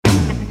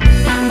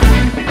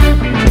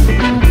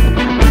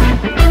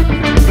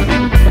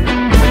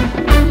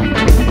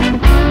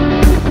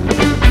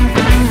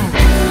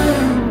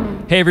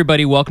Hey,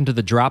 everybody, welcome to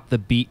the Drop the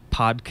Beat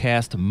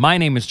podcast. My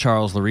name is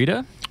Charles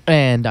Larita.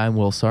 And I'm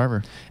Will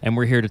Sarver. And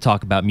we're here to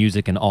talk about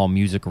music and all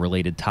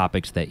music-related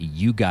topics that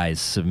you guys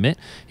submit.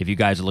 If you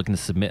guys are looking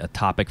to submit a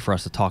topic for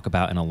us to talk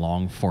about in a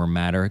long-form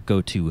matter,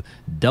 go to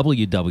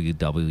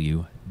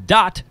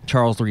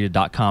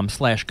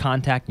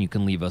www.charleslarita.com/contact, and you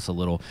can leave us a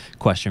little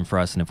question for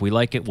us. And if we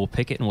like it, we'll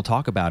pick it and we'll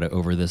talk about it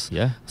over this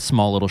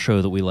small little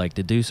show that we like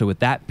to do. So with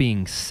that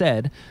being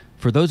said,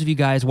 for those of you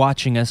guys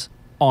watching us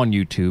on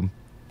YouTube,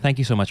 thank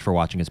you so much for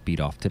watching us beat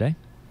off today.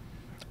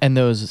 And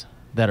those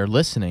that are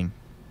listening,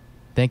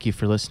 thank you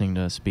for listening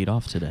to us beat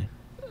off today.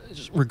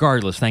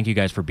 Regardless, thank you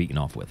guys for beating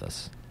off with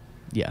us.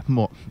 Yeah,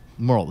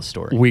 moral of the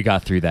story. We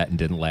got through that and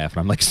didn't laugh,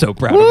 and I'm like so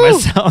proud of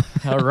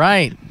myself. All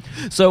right.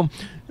 So,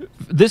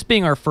 this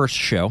being our first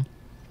show,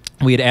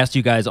 we had asked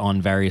you guys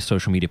on various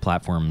social media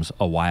platforms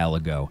a while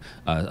ago,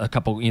 a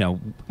couple,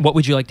 what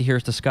would you like to hear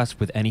us discuss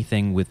with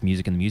anything with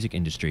music in the music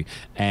industry?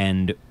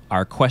 And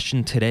our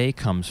question today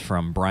comes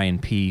from Brian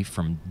P.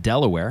 from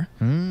Delaware,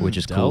 which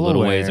is cool, a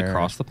little ways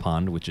across the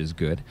pond, which is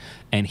good.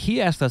 And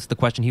he asked us, the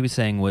question he was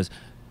saying was,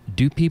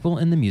 do people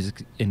in the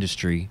music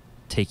industry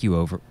take you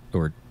over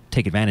or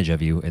take advantage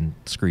of you and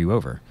screw you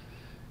over?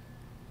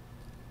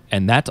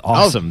 And that's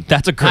awesome.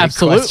 That's a great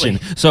question.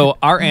 So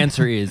our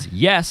answer is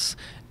yes.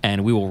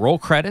 And we will roll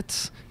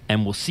credits,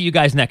 and we'll see you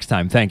guys next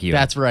time. Thank you.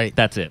 That's right.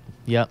 That's it.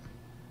 Yep.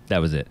 That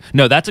was it.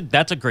 No, that's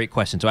a great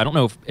question. So I don't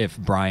know if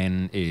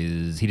Brian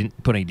he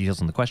didn't put any details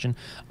on the question,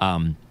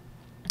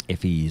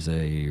 if he's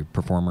a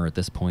performer at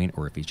this point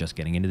or if he's just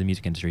getting into the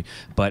music industry.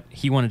 But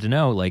he wanted to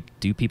know,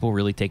 do people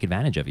really take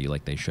advantage of you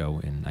like they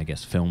show in, I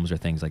guess, films or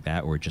things like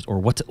that, or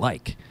what's it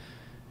like?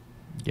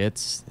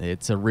 It's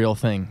a real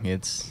thing.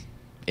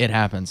 It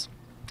happens.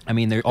 I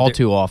mean,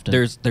 too often.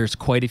 There's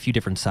quite a few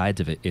different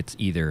sides of it. It's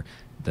either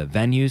the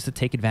venues that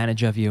take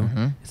advantage of you.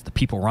 Mm-hmm. It's the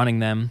people running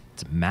them.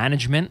 It's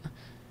management.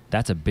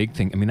 That's a big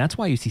thing. I mean, that's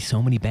why you see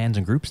so many bands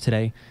and groups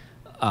today.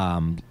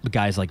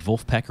 Guys like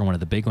Wolfpack are one of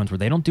the big ones where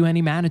they don't do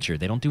any manager.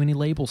 They don't do any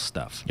label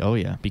stuff. Oh,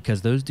 yeah.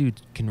 Because those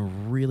dudes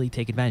can really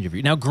take advantage of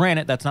you. Now,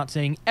 granted, that's not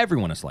saying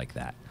everyone is like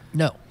that.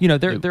 No.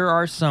 There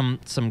are some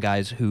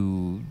guys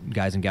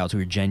and gals who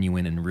are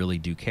genuine and really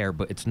do care,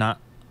 but it's not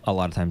a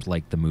lot of times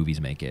like the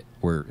movies make it,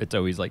 where it's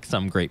always like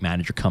some great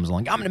manager comes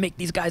along, I'm going to make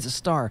these guys a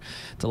star.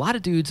 It's a lot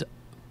of dudes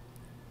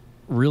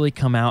really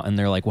come out and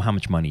they're like, well, how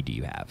much money do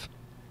you have?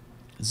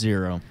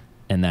 Zero.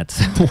 And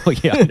that's, well,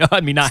 yeah, no,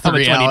 I mean, not how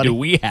much money do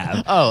we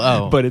have.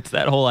 Oh. But it's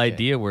that whole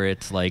idea where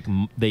it's like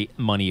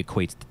money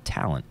equates to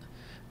talent.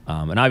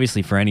 And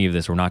obviously for any of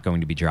this, we're not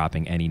going to be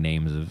dropping any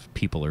names of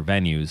people or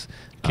venues.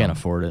 Can't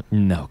afford it.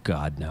 No,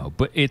 God, no.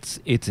 But it's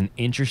an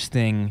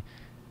interesting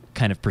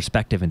kind of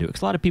perspective into it,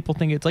 because a lot of people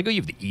think it's like, oh,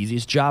 you have the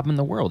easiest job in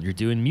the world. You're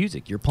doing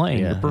music, you're playing,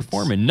 you're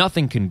performing,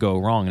 nothing can go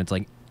wrong. And it's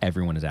like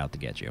everyone is out to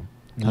get you.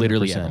 100%.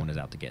 Literally everyone is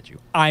out to get you.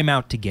 I'm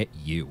out to get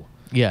you.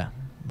 Yeah,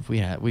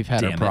 we've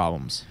had our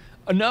problems.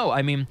 No,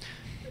 I mean,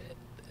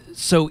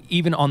 so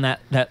even on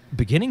that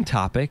beginning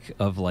topic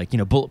of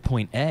bullet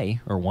point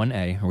A or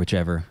 1A or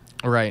whichever,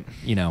 right?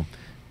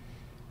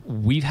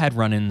 We've had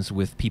run-ins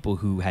with people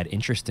who had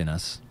interest in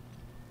us.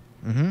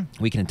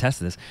 Mm-hmm. We can attest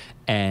to this,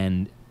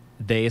 and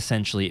they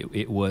essentially,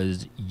 it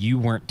was you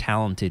weren't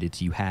talented,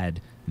 it's you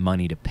had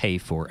money to pay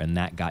for, and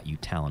that got you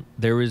talent.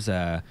 There was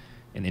an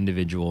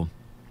individual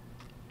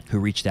who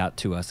reached out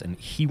to us, and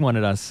he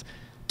wanted us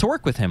to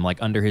work with him,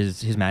 under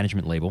his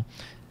management label,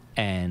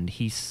 and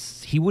he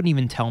wouldn't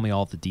even tell me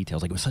all the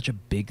details. It was such a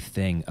big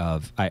thing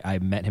of, I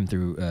met him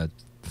through a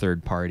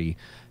third party,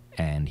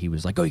 and he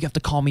was like, oh, you have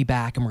to call me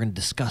back, and we're going to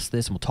discuss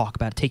this, and we'll talk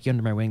about it, take you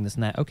under my wing, this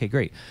and that. Okay,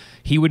 great.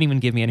 He wouldn't even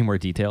give me any more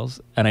details,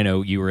 and I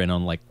know you were in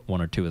on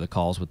one or two of the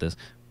calls with this,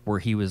 where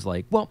he was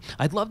like, well,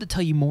 I'd love to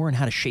tell you more on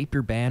how to shape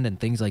your band and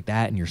things like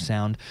that and your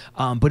sound,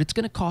 but it's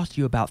going to cost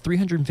you about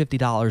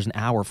 $350 an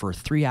hour for a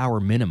 3-hour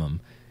minimum,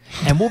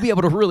 and we'll be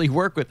able to really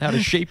work with how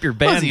to shape your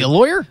band. Was he a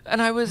lawyer?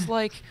 And I was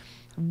like,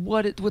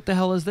 what the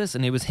hell is this?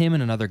 And it was him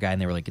and another guy,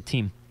 and they were like a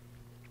team.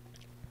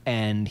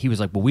 And he was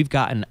like, well, we've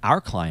gotten our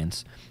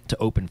clients to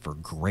open for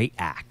great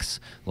acts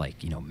like,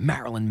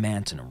 Marilyn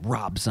Manson and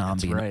Rob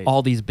Zombie and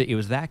all these big, it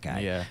was that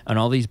guy, and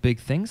all these big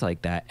things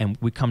like that. And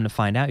we come to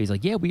find out, he's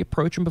like, yeah, we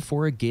approach them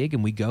before a gig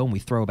and we go and we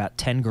throw about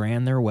 10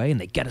 grand their way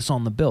and they get us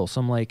on the bill. So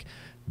I'm like,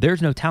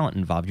 there's no talent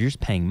involved. You're just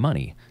paying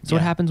money. So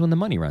what happens when the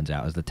money runs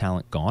out? Is the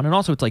talent gone? And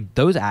also it's like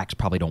those acts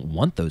probably don't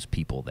want those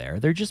people there.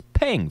 They're just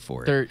paying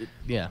for it.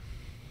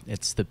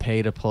 It's the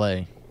pay to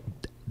play.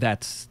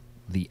 That's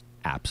the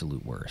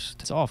absolute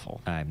worst. It's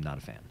awful. I'm not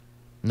a fan.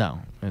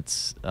 No,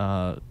 it's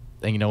and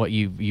you know what,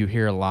 you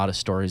hear a lot of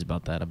stories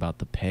about that, about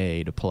the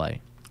pay to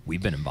play.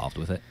 We've been involved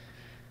with it.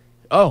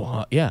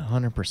 Oh, yeah,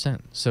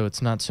 100%. So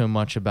it's not so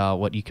much about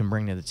what you can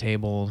bring to the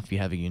table, if you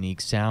have a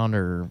unique sound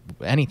or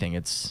anything.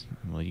 It's,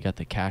 well, you got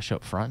the cash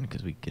up front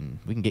because we can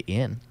get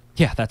you in.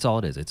 Yeah, that's all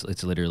it is.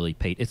 It's literally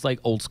paid. It's like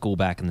old school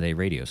back in the day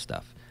radio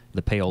stuff,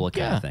 the payola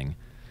kind of thing.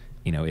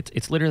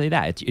 It's literally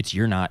that. It's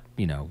you're not,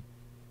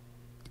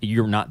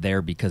 you're not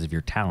there because of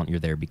your talent. You're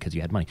there because you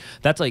had money.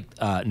 That's like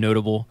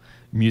notable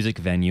music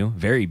venue,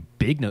 very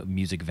big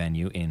music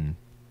venue in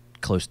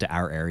close to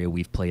our area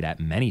we've played at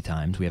many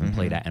times. We haven't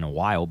played at in a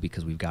while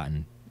because we've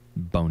gotten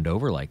boned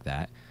over like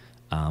that.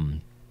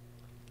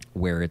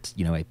 Where it's,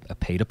 you know, a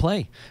pay to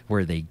play,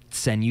 where they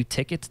send you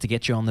tickets to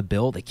get you on the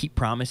bill. They keep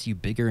promising you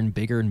bigger and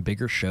bigger and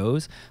bigger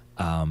shows.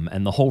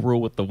 And the whole rule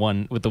with the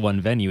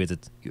one venue is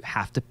you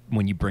have to,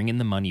 when you bring in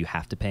the money, you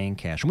have to pay in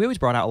cash. And we always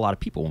brought out a lot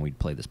of people when we'd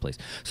play this place.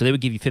 So they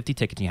would give you 50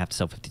 tickets and you have to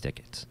sell 50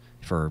 tickets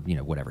for, you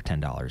know, whatever,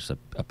 $10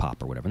 a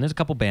pop or whatever. And there's a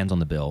couple bands on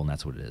the bill and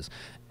that's what it is.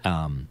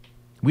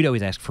 We'd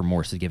always ask for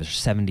more, so they'd give us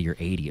 70 or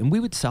 80 and we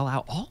would sell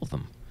out all of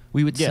them.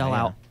 We would sell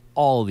out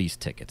all of these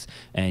tickets,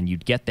 and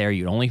you'd get there,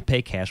 you'd only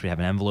pay cash. We'd have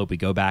an envelope, we'd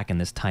go back in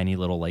this tiny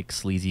little like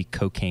sleazy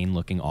cocaine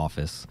looking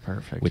office.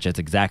 Perfect. Which that's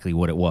exactly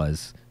what it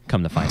was,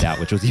 come to find out,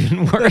 which was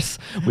even worse.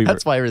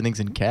 That's why everything's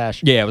in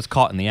cash. Yeah, it was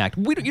caught in the act.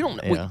 You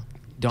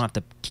don't have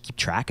to keep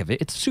track of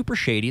it. It's super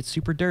shady, it's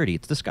super dirty,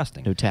 it's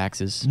disgusting. No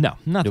taxes. No,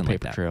 nothing no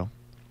like paper that. trail.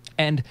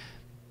 And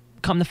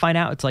come to find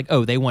out, it's like,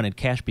 oh, they wanted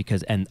cash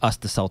and us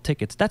to sell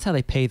tickets. That's how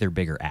they pay their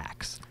bigger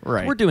acts.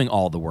 Right. We're doing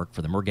all the work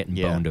for them. We're getting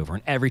boned over.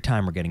 And every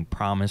time we're getting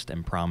promised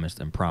and promised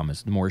and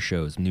promised more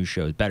shows, new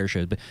shows, better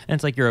shows. And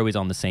it's like you're always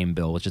on the same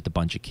bill. It's just a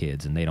bunch of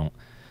kids, and they don't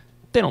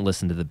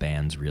listen to the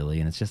bands really.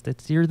 And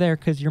it's you're there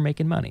because you're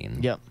making money.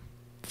 And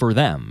for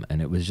them.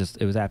 And it was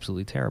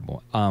absolutely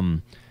terrible.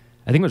 I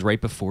think it was right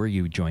before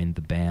you joined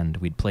the band.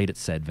 We'd played at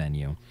said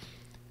venue,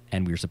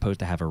 and we were supposed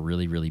to have a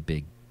really, really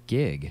big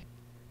gig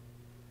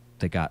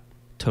that got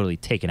totally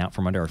taken out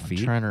from under our feet.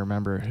 I'm trying to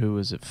remember who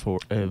was it for.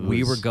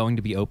 We were going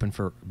to be opening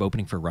for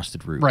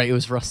Rusted Root. Right, it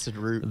was Rusted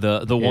Root.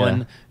 The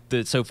one.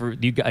 So for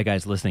you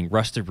guys listening,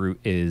 Rusted Root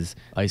is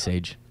Ice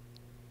Age.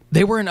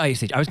 They were in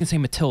Ice Age. I was gonna say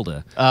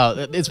Matilda.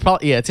 It's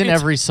probably it's in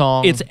every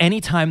song. It's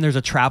anytime there's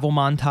a travel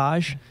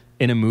montage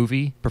in a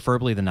movie,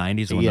 preferably the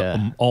 90s.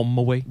 Or All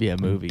My Way. Yeah,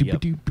 movie.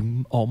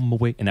 All My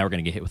Way. And now we're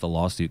gonna get hit with a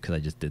lawsuit because I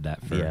just did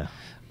that for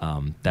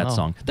that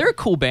song. They're a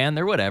cool band.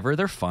 They're whatever.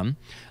 They're fun.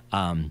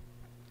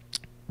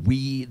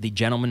 The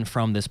gentleman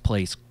from this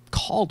place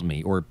called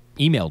me or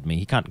emailed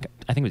me. I think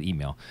it was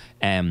email.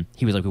 And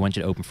he was like, we want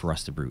you to open for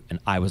Rusted Root. And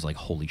I was like,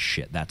 holy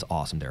shit, that's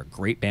awesome. They're a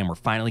great band. We're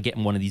finally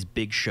getting one of these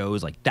big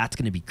shows. Like, that's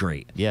going to be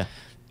great. Yeah.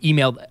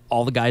 Emailed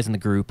all the guys in the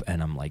group,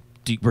 and I'm like,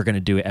 we're going to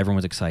do it. Everyone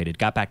was excited.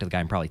 Got back to the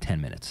guy in probably 10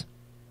 minutes.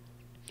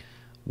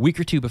 Week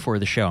or two before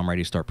the show, I'm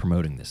ready to start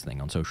promoting this thing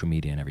on social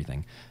media and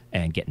everything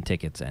and getting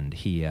tickets. And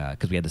he,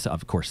 because we had to,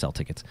 of course, sell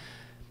tickets.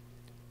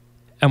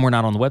 And we're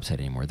not on the website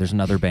anymore. There's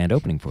another band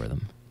opening for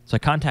them. So I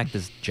contact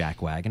this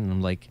jackwagon, and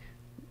I'm like,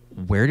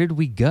 where did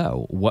we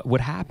go? What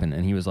happened?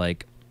 And he was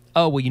like,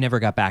 oh, well, you never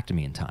got back to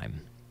me in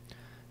time.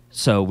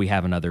 So we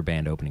have another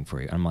band opening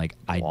for you. I'm like,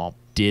 I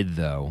did,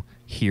 though.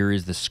 Here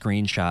is the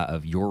screenshot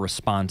of your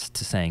response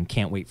to saying,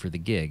 can't wait for the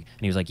gig.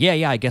 And he was like,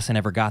 yeah, I guess I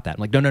never got that.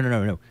 I'm like,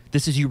 no.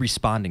 This is you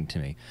responding to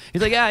me.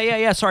 He's like,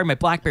 yeah, sorry, my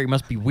BlackBerry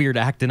must be weird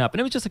acting up. And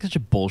it was just like such a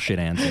bullshit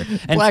answer.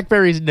 And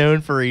BlackBerry's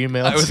known for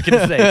emails. I was going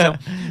to say.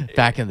 So,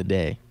 back in the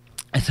day.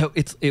 And so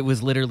it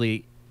was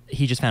literally,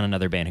 he just found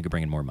another band who could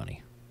bring in more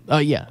money. Oh,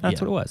 yeah. That's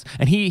what it was.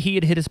 And he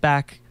had hit us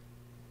back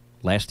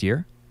last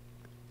year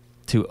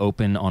to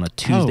open on a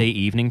Tuesday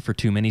evening for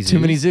Too Many Zoos. Too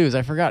Many Zoos.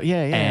 I forgot.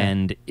 Yeah.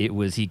 And it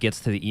was, he gets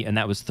to and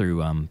that was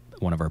through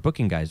one of our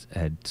booking guys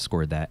had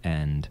scored that.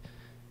 And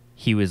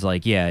he was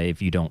like, yeah,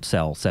 if you don't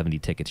sell 70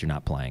 tickets, you're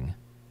not playing.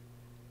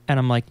 And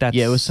I'm like, that's...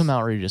 Yeah, it was some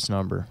outrageous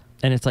number.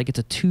 And it's like, it's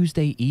a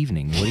Tuesday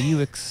evening. What are you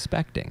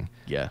expecting?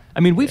 Yeah. I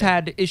mean, we've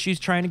had issues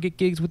trying to get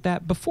gigs with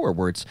that before,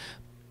 where it's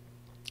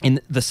in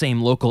the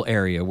same local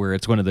area, where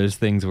it's one of those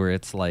things where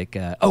it's like,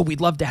 oh,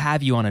 we'd love to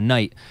have you on a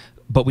night,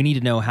 but we need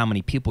to know how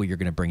many people you're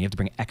going to bring. You have to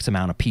bring X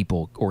amount of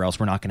people, or else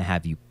we're not going to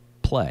have you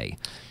play.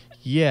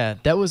 Yeah,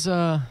 that was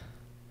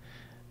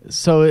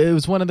so it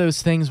was one of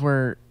those things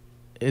where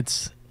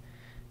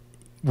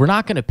we're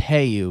not going to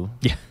pay you.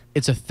 Yeah.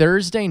 It's a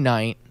Thursday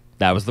night.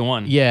 That was the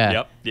one.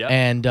 Yeah. Yep.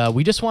 And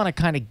we just want to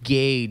kind of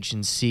gauge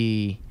and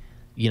see,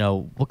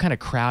 what kind of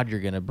crowd you're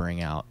going to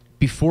bring out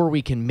before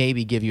we can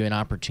maybe give you an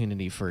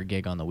opportunity for a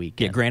gig on the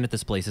weekend. Yeah, granted,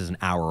 this place is an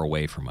hour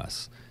away from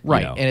us.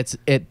 Right.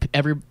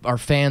 And our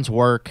fans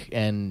work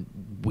and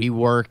we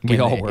work. We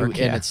all work.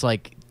 And it's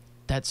like,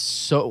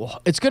 it's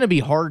going to be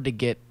hard to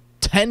get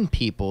 10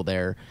 people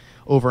there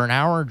over an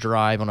hour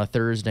drive on a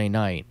Thursday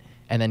night,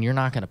 and then you're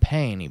not going to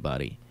pay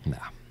anybody. No.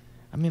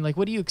 I mean, like,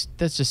 what do you?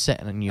 That's just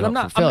setting you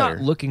up for failure. I'm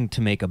not looking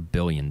to make $1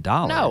 billion.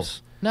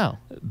 No.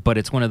 But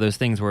it's one of those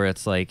things where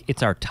it's like,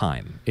 it's our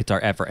time, it's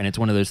our effort, and it's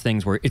one of those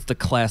things where it's the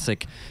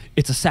classic,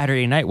 it's a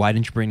Saturday night, why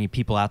didn't you bring any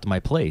people out to my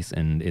place?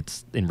 And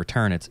it's, in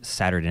return, it's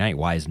Saturday night,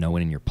 why is no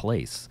one in your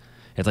place?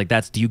 It's like,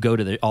 do you go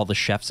to all the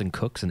chefs and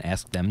cooks and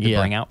ask them to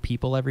bring out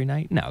people every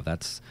night? No,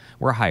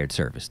 we're a hired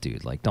service,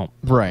 dude. Like, don't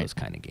play those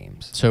kind of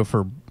games. So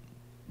for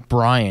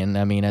Brian,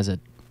 I mean,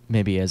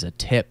 maybe as a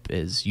tip,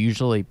 is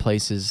usually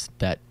places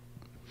that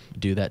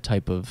do that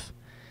type of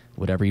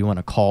whatever you want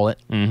to call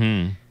it,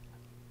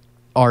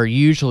 are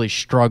usually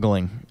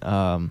struggling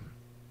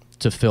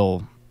to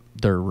fill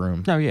their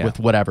room with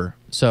whatever.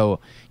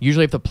 So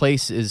usually if the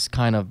place is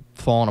kind of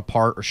falling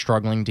apart or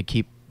struggling to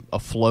keep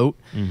afloat,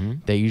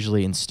 they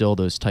usually instill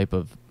those type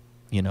of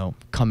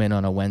come in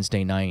on a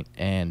Wednesday night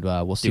and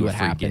we'll see Do a what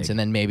free happens. gig. And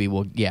then maybe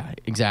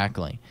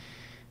exactly.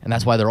 And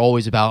that's why they're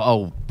always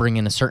about, bring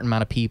in a certain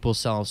amount of people,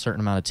 sell a certain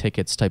amount of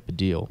tickets type of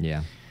deal.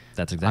 Yeah,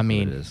 that's exactly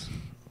what it is.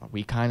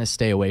 We kind of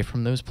stay away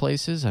from those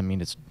places. I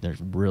mean,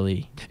 there's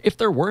really... If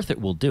they're worth it,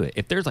 we'll do it.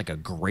 If there's like a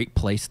great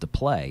place to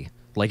play,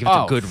 like if it's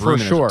a good for room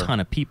and sure. there's a ton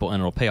of people,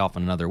 and it'll pay off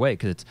in another way,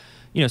 because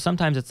it's,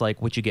 sometimes it's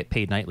like what you get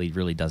paid nightly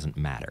really doesn't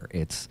matter.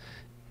 It's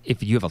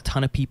if you have a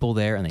ton of people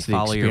there and they the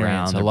follow you experience.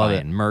 around, I they're love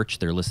buying it. merch,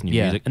 they're listening to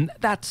Yeah. music, and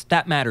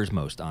that matters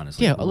most,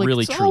 honestly. Yeah, It like,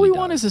 really, so truly all we does.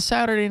 want is a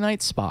Saturday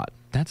night spot.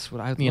 That's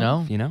what I You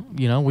love,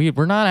 know,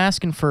 we're not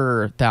asking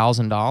for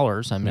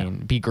 $1,000. I No. mean,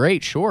 be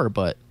great, sure,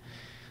 but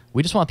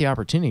we just want the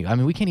opportunity. I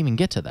mean, we can't even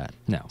get to that.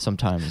 No.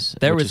 Sometimes,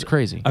 There which was is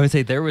crazy. I would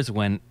say there was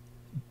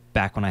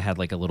back when I had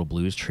like a little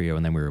blues trio,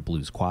 and then we were a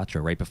blues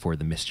quattro. Right before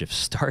the mischief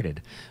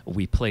started,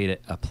 we played at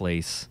a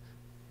place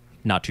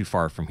not too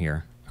far from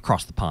here,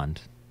 across the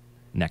pond,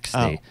 next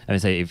state. I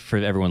would say for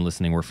everyone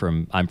listening,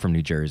 I'm from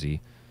New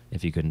Jersey,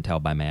 if you couldn't tell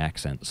by my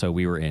accent. So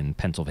we were in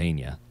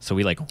Pennsylvania. So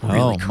we like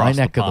really crossed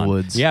my neck the of the pond.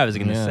 woods. Yeah, I was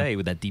gonna Yeah. say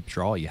with that deep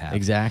drawl you have.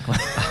 Exactly.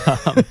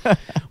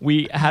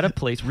 We had a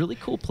place, really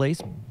cool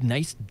place,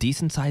 nice,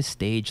 decent sized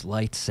stage,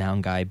 lights,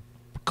 sound guy,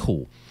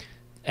 cool.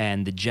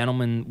 And the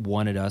gentleman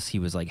wanted us, he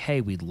was like,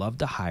 hey, we'd love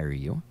to hire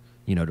you,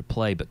 to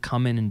play, but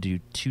come in and do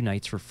 2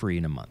 nights for free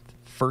in a month.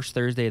 First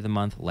Thursday of the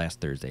month, last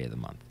Thursday of the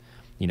month.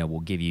 We'll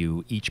give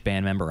you each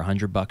band member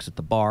 $100 at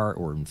the bar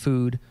or in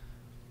food,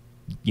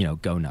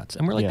 go nuts.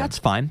 And we're like, Yeah. that's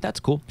fine. That's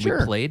cool. Sure.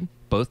 We played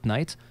both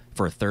nights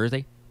for a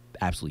Thursday,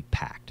 absolutely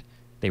packed.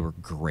 They were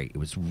great. It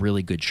was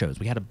really good shows.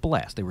 We had a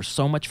blast. They were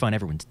so much fun.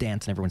 Everyone's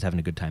dancing. Everyone's having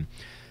a good time.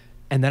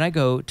 And then I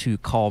go to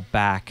call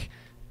back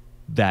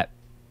that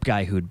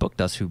guy who had booked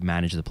us, who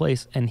managed the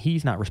place, and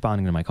he's not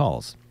responding to my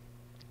calls.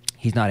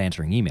 He's not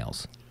answering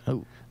emails.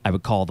 Oh. I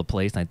would call the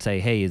place, and I'd say,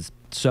 hey, is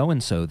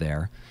so-and-so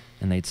there?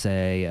 And they'd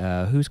say,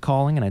 who's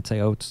calling? And I'd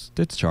say, oh,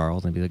 it's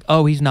Charles. And they'd be like,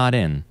 oh, he's not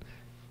in.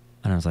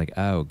 And I was like,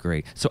 oh,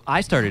 great. So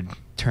I started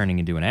turning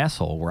into an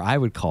asshole where I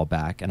would call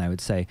back and I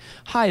would say,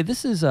 hi,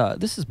 this is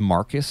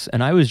Marcus,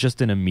 and I was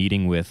just in a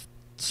meeting with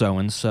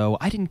so-and-so.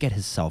 I didn't get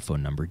his cell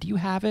phone number. Do you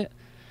have it?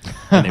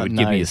 And they would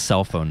give me his Nice.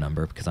 cell phone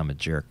number because I'm a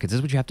jerk, because this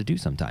is what you have to do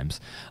sometimes.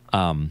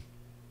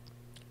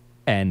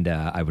 And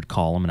I would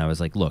call him and I was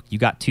like, look, you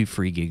got 2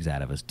 free gigs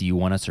out of us. Do you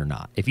want us or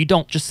not? If you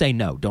don't, just say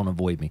no. Don't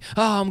avoid me.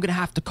 Oh, I'm going to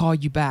have to call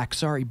you back.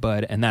 Sorry,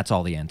 bud. And that's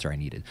all the answer I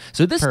needed.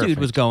 So this dude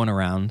was Perfect. going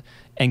around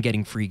and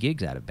getting free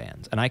gigs out of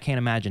bands. And I can't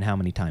imagine how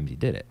many times he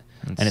did it.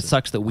 And it It's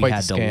sucks that we quite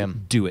had the to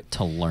scam. do it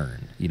to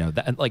learn.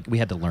 We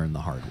had to learn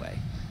the hard way.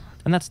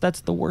 And that's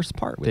the worst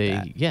part with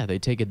that. They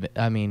take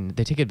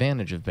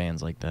advantage of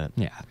bands like that.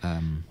 Yeah.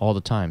 All the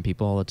time,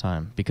 people all the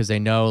time, because they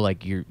know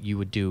like you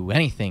would do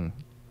anything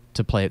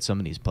to play at some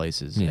of these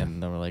places, Yeah.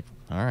 and they were like,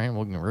 all right,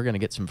 well, we're gonna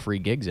get some free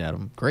gigs at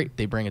them. Great,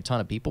 they bring a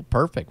ton of people.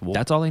 Perfect.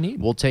 That's all they need.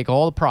 We'll take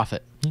all the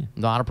profit. Yeah.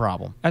 Not a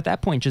problem. At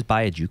that point, just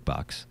buy a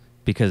jukebox.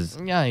 Because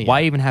Yeah.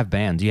 why even have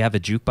bands? You have a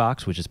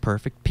jukebox, which is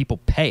perfect. People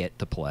pay it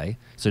to play,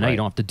 so now you Right.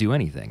 don't have to do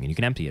anything, and you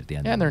can empty it at the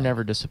end. And of they're the night.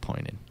 never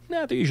disappointed.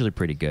 No, they're usually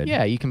pretty good.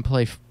 Yeah, you can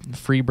play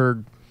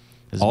Freebird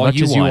as all much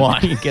you as want. you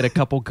want. You get a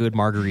couple good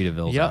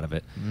Margaritavilles Yep. out of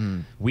it.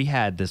 Mm. We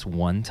had this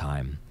one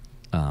time.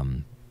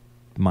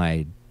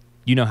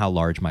 You know how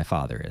large my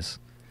father is.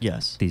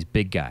 Yes. He's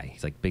big guy.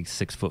 He's like big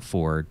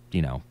 6'4".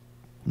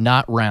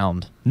 Not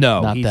round.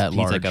 No, Not he's, that he's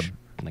large.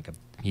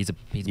 he's a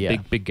Yeah.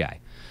 big guy,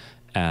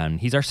 and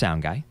he's our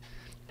sound guy.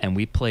 And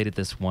we played at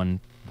this one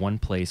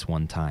place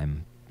one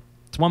time.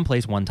 It's one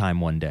place one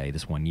time one day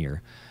this one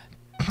year.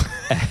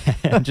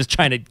 I'm just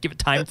trying to give a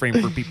time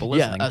frame for people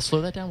listening. Yeah.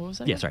 Slow that down. What was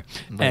that? Yeah, sorry.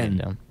 I'm writing it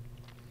And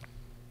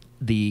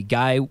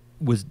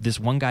down. this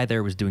one guy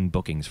there was doing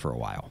bookings for a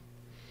while,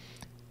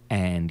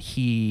 and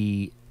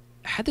he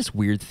had this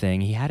weird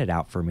thing. He had it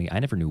out for me. I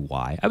never knew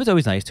why. I was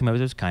always nice to him. I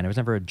was always kind. I was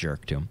never a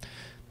jerk to him.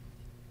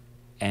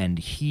 And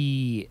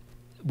he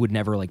would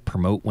never like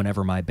promote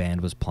whenever my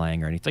band was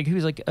playing or anything. Like he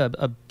was like a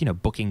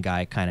booking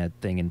guy kind of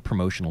thing and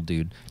promotional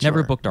dude. Never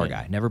Sure, booked our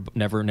yeah. guy.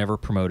 Never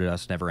promoted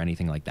us. Never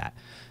anything like that.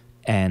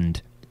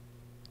 And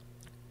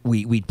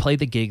we'd play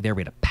the gig there.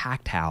 We had a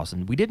packed house,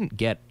 and we didn't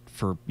get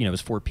for it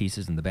was 4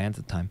 pieces in the band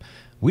at the time.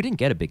 We didn't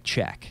get a big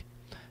check,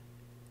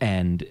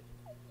 and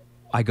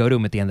I go to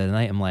him at the end of the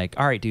night. I'm like,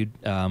 all right, dude,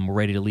 we're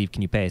ready to leave.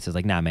 Can you pay? He says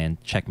like, nah, man,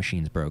 check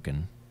machine's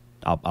broken.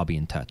 I'll be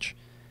in touch.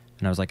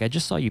 And I was like, I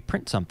just saw you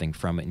print something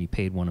from it, and you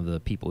paid one of the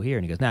people here.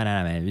 And he goes, nah,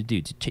 man,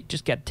 dude,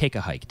 just take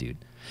a hike, dude.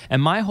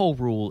 And my whole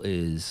rule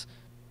is,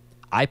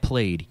 I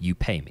played, you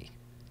pay me.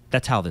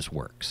 That's how this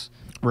works.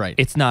 Right.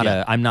 It's not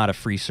Yeah. I'm not a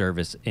free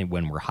service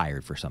when we're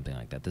hired for something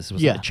like that. This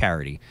was Yeah. a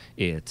charity.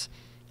 It's,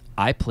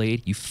 I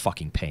played, you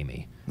fucking pay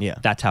me. Yeah.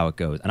 That's how it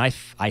goes. And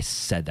I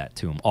said that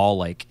to him. All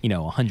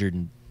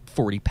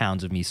 140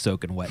 pounds of me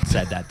soaking wet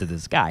said that to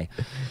this guy.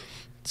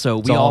 So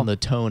It's we all all in the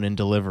tone and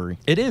delivery.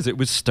 it is. It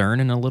was stern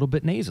and a little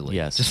bit nasally.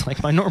 Yes. Just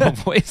like my normal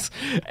voice.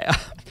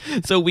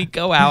 So we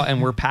go out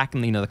and we're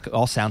packing,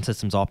 all sound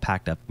systems all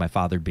packed up, my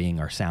father being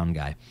our sound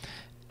guy.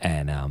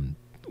 And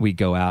we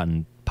go out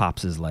and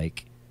Pops is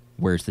like,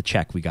 where's the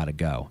check? We got to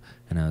go.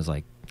 And I was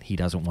like, he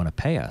doesn't want to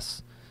pay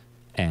us.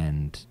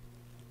 And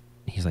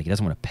he's like, he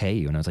doesn't want to pay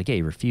you. And I was like, yeah,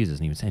 he refuses.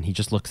 And he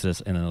just looks at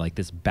us in like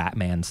this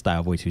Batman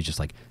style voice. He's just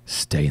like,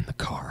 stay in the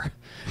car.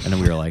 And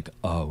then we were like,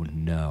 oh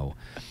no.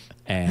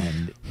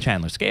 And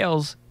Chandler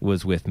Scales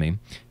was with me,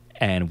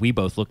 and we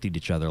both looked at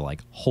each other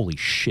like, holy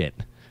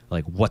shit,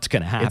 like what's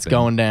going to happen? It's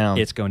going down.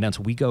 It's going down.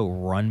 So we go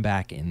run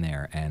back in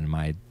there, and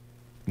my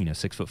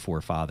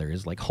 6'4" father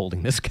is like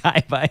holding this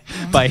guy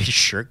by his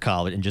shirt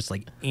collar and just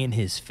like in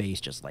his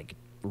face, just like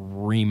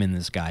reaming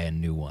this guy a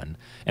new one.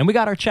 And we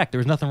got our check. There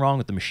was nothing wrong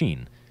with the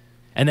machine.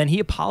 And then he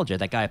apologized.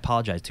 That guy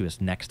apologized to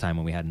us next time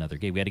when we had another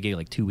gig. We had a gig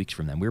like 2 weeks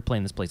from them. We were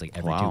playing this place like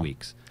every 2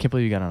 weeks. Can't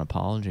believe you got an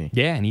apology.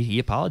 Yeah, and he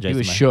apologized. He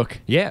was shook.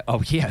 Yeah.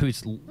 Oh, yeah.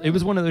 It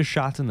was one of those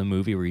shots in the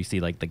movie where you see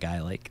like the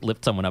guy like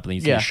lift someone up and then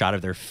you see a shot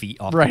of their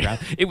feet off the ground.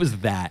 It was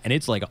that, and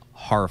it's like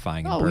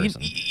horrifying in person.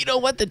 You know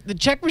what? The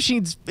check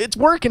machine's it's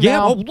working yeah,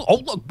 now. Oh,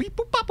 look. Beep,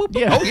 boop, bop, boop,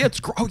 Yeah.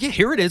 Oh, yeah.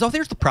 Here it is. Oh,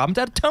 there's the problem. It's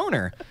out of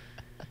toner.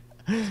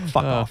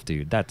 Fuck off,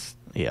 dude. That's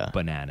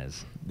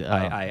bananas.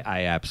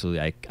 I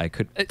absolutely I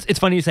could. It's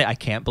funny to say I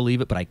can't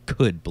believe it, but I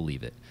could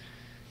believe it.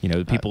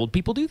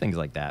 People do things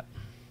like that.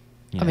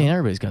 I mean,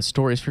 everybody's got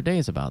stories for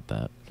days about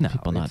that. No,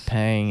 people not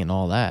paying and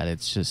all that.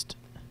 It's just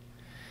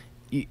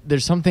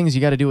there's some things you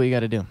got to do what you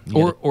got to do.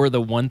 Or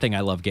the one thing I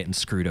love getting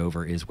screwed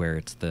over is where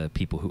it's the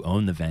people who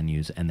own the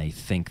venues and they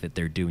think that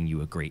they're doing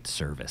you a great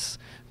service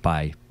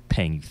by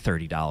paying you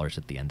 $30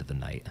 at the end of the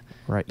night.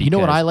 Right. You know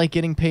what I like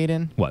getting paid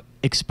in? What?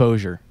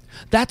 Exposure.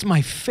 That's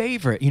my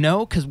favorite,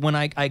 because when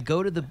I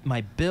go to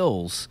my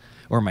bills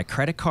or my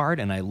credit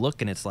card and I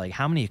look and it's like,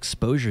 how many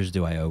exposures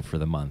do I owe for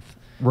the month?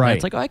 Right. And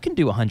it's like, I can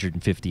do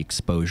 150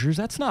 exposures.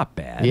 That's not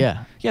bad.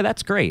 Yeah. Yeah,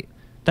 that's great.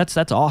 That's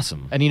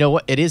awesome. And you know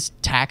what? It is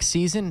tax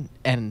season,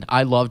 and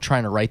I love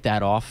trying to write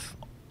that off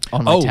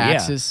on my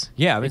taxes.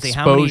 Yeah.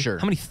 Exposure.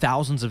 How many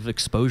thousands of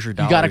exposure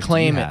dollars you got to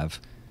claim do you it. have?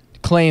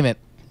 Claim it.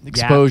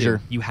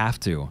 Exposure. You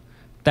have to.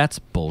 That's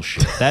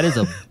bullshit. That is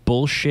a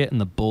bullshit in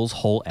the bull's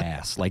whole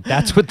ass. Like,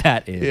 that's what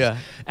that is. Yeah.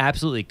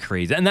 Absolutely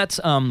crazy. And that's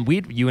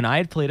you and I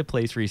had played a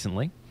place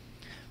recently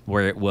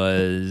where it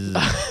was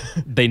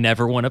they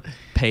never want to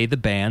pay the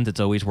bands. It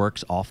always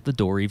works off the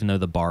door, even though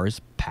the bar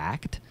is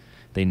packed.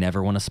 They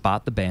never want to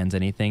spot the bands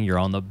anything. You're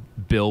on the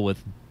bill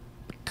with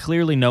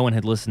clearly no one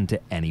had listened to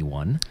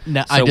anyone.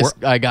 No, so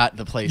I got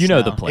the place. You know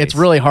now. the place. It's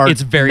really hard.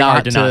 It's very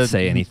hard to not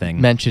say anything.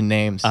 Mention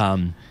names.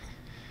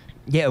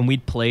 Yeah, and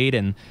we'd played,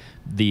 and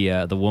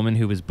the woman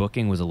who was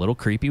booking was a little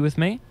creepy with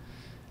me.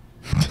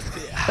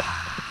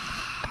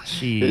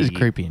 It was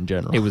creepy in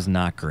general. It was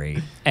not great,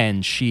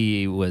 and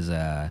she was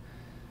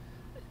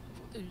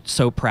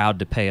so proud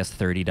to pay us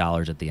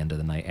 $30 at the end of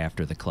the night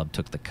after the club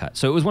took the cut.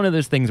 So it was one of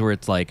those things where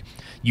it's like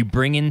you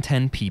bring in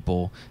 10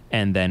 people,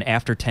 and then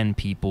after 10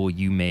 people,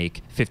 you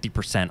make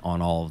 50%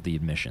 on all of the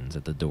admissions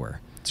at the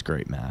door. It's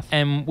great math.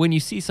 And when you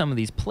see some of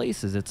these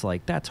places, it's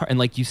like that's hard. And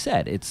like you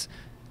said,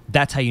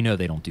 that's how you know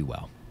they don't do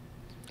well.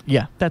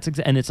 Yeah,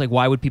 and it's like,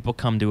 why would people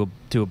come to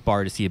a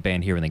bar to see a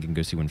band here when they can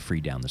go see one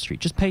free down the street?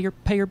 Just pay your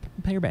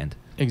band.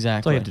 Exactly.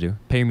 That's all you have to do.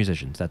 Pay your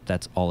musicians.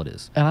 That's all it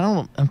is.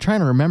 And I'm trying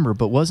to remember,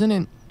 but wasn't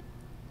it?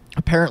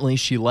 Apparently,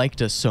 she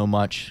liked us so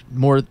much,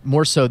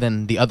 more so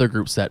than the other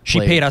groups that she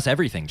played. paid us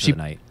everything for the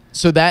night.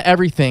 So that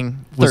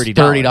everything was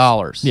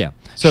 $30. Yeah.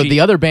 So the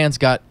other bands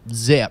got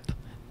zip.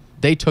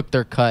 They took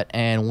their cut,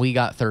 and we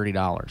got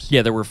 $30.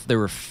 Yeah, there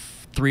were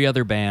 3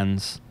 other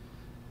bands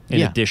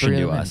in addition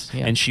to us.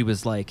 Yeah. And she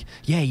was like,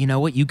 yeah, you know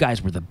what? You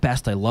guys were the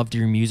best. I loved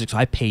your music, so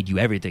I paid you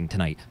everything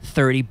tonight.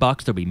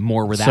 $30, there'll be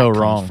more where that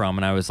comes from.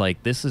 And I was like,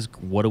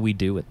 what do we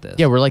do with this?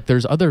 Yeah, we're like,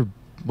 there's other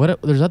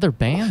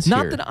bands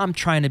Not here. that I'm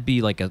trying to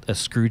be like a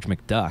Scrooge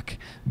McDuck,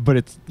 but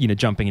it's,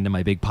 jumping into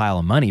my big pile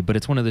of money, but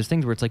it's one of those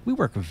things where it's like we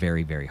work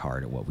very, very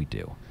hard at what we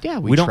do. Yeah,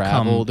 we don't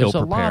travel. come There's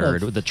ill-prepared. a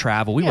lot of the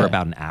travel, we were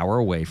about an hour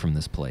away from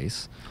this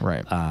place.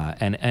 Right.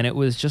 And it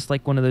was just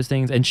like one of those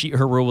things, and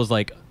her rule was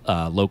like,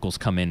 locals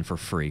come in for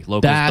free.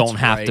 Locals don't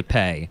have to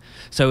pay.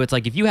 So it's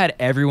like if you had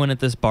everyone at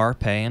this bar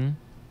paying,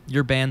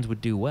 your bands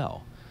would do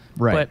well.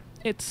 Right. But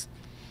it's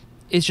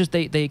just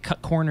they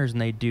cut corners and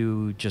they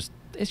do just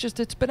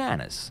it's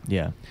bananas.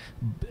 Yeah.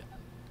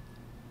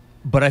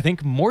 But I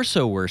think more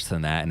so worse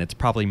than that, and it's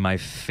probably my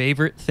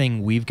favorite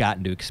thing we've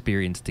gotten to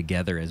experience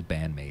together as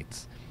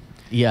bandmates.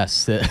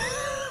 Yes.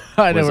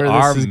 I know where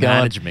our this is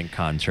management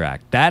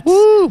contract. That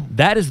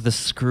is the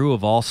screw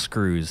of all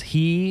screws.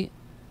 He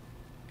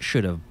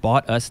should have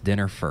bought us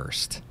dinner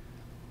first.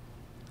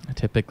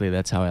 Typically,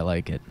 that's how I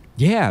like it.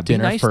 Yeah,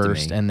 dinner be nice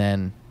first, to me. and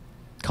then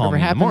call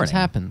me in the morning.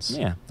 Happens.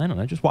 Yeah, I don't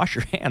know. Just wash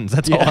your hands.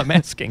 That's all I'm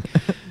asking.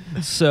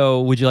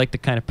 So, would you like to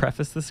kind of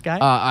preface this guy?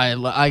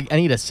 I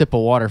need a sip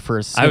of water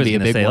first. I was going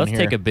to say, let's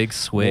take a big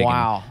swig.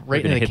 Wow,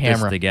 right into the hit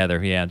camera. This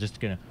together. Yeah, just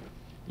gonna.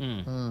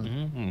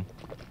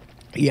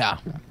 Yeah.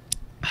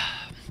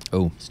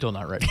 Oh, still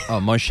not ready. Oh,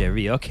 mon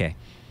chéri. Okay.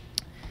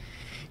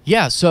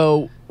 Yeah.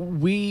 So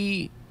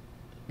we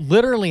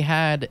literally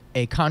had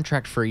a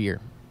contract for a year.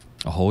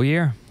 A whole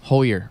year.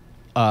 Whole year.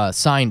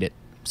 Signed it.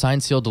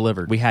 Signed, sealed,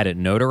 delivered. We had it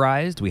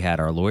notarized. We had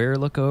our lawyer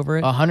look over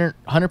it.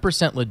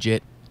 100%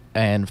 legit.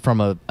 and from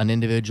an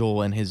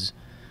individual and his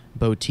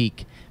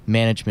boutique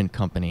management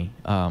company.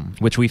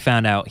 Which we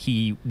found out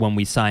when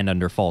we signed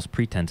under false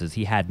pretenses,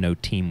 he had no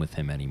team with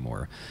him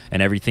anymore.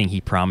 And everything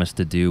he promised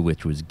to do,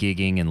 which was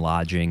gigging and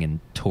lodging and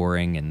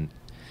touring, and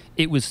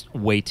it was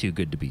way too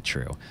good to be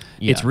true.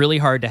 Yeah. It's really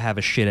hard to have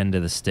a shit end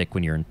of the stick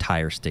when your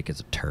entire stick is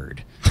a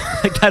turd.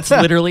 Like, that's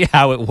literally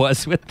how it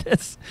was with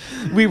this.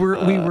 We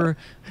were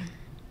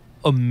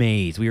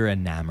amazed. We were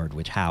enamored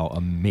with how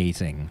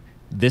amazing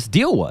this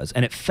deal was.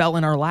 And it fell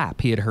in our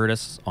lap. He had heard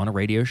us on a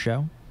radio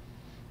show.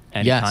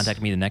 And Yes. he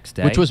contacted me the next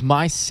day. Which was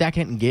my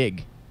second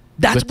gig.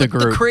 That's with the what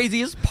the group.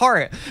 craziest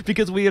part,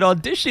 because we had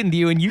auditioned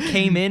you and you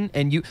came in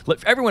and you look,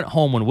 everyone at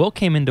home, when Will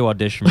came in to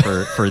audition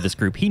for this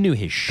group, he knew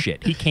his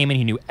shit. He came in,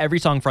 he knew every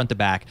song front to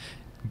back.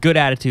 Good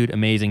attitude,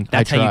 amazing.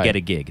 That's how you tried. get a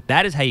gig.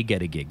 That is how you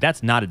get a gig.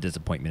 That's not a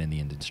disappointment in the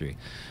industry.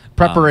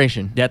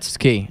 Preparation. That's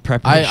key.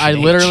 Preparation. I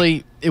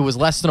literally, it was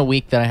less than a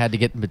week that I had to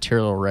get the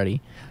material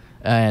ready.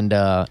 And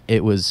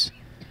it was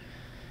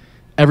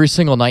every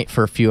single night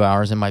for a few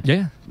hours. And my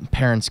Yeah.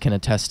 parents can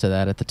attest to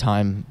that at the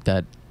time,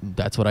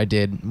 that's what I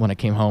did when I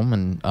came home.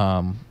 And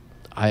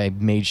I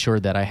made sure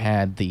that I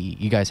had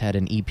you guys had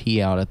an EP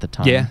out at the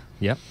time. Yeah.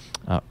 Yep.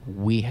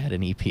 We had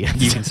an EP at the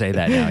You time. can say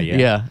that now.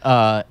 Yeah.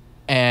 Yeah.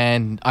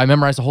 And I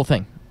memorized the whole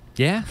thing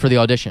Yeah. for the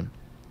audition.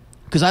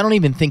 Because I don't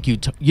even think I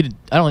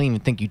don't even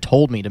think you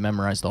told me to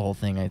memorize the whole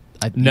thing.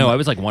 No, I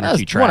was like one or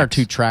two tracks. One or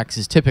two tracks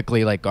is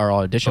typically like our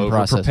audition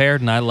process.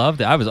 Prepared, and I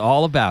loved it. I was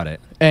all about it.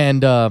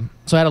 And so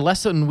I had a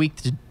less than a week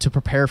to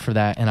prepare for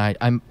that, and I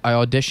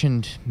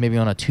auditioned maybe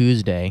on a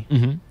Tuesday,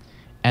 Mm-hmm.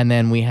 and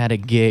then we had a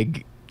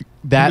gig.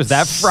 Was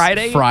that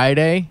Friday?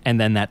 Friday, And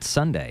then that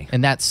Sunday.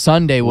 and that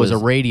Sunday was a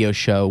Was- radio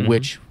show, Mhm.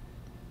 which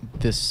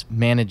this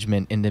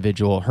management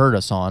individual heard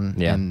us on,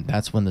 Yeah. and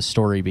that's when the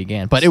story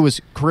began. But it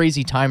was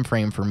crazy time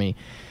frame for me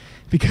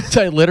because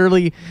I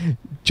literally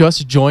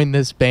just joined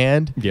this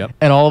band, Yep.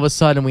 and all of a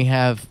sudden we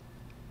have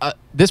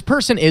this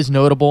person is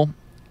notable,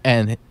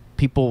 and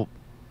people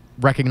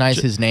recognize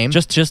his name.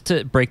 Just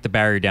to break the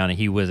barrier down,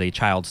 he was a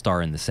child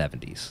star in the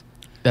 70s.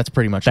 That's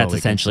pretty much That's all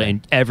we can essentially, say.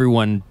 and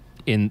everyone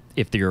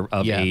if they're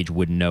of Yeah. age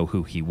would know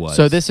who he was.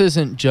 So this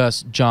isn't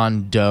just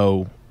John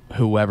Doe,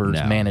 whoever's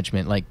No.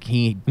 management. Like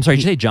he. I'm sorry,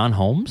 did you say John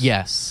Holmes?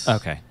 Yes.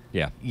 Okay.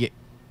 Yeah.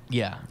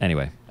 Yeah.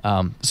 Anyway.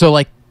 So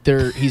like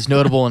he's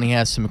notable and he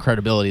has some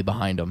credibility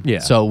behind him. Yeah.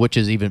 So which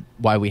is even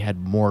why we had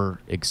more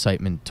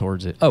excitement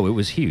towards it. Oh, it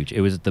was huge.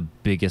 It was the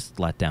biggest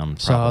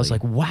letdown. So I was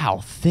probably. like, wow,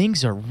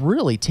 things are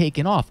really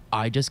taking off.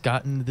 I just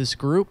got into this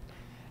group,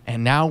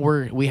 and now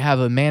we have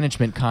a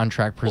management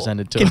contract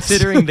presented to us.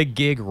 considering the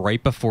gig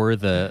right before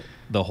the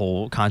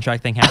whole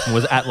contract thing happened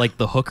was at like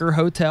the Hooker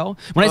Hotel.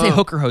 When I say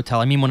Hooker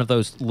Hotel, I mean one of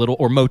those little,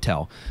 or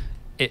motel.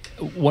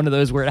 One of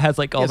those where it has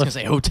like I all was the gonna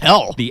say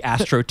hotel. the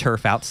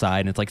AstroTurf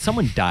outside, and it's like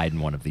someone died in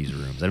one of these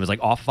rooms, and it was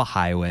like off of a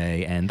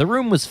highway, and the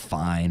room was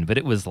fine, but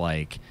it was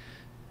like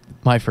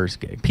My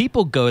first gig.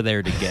 people go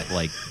there to get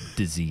like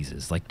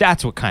diseases. Like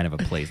that's what kind of a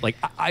place. Like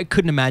I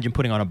couldn't imagine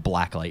putting on a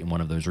black light in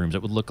one of those rooms.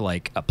 It would look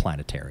like a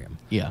planetarium.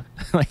 Yeah.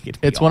 Like it'd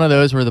be It's one of awful.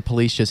 those where the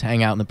police just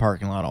hang out in the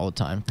parking lot all the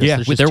time. 'cause Yeah,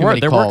 there's just there too were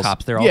many there calls. were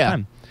cops there all the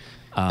time.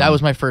 That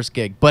was my first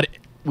gig, but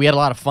we had a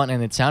lot of fun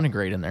and it sounded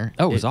great in there.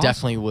 Oh, it was awesome.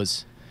 definitely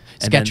was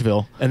And then-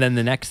 Sketchville. And then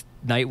the next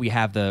night we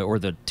have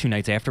the 2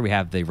 nights after we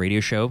have the radio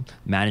show.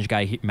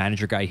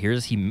 Manager guy hears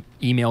us. He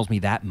emails me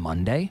that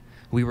Monday.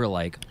 We were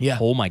like, Yeah.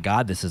 oh my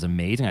God, this is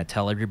amazing. I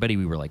tell everybody,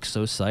 we were like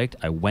so psyched.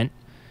 I went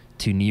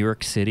to New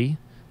York City.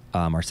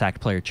 Our sax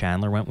player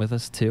Chandler went with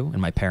us too,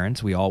 and my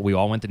parents. We all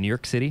went to New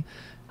York City.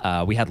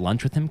 We had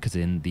lunch with him because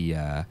in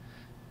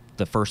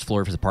the first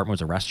floor of his apartment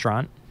was a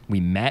restaurant. We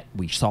met.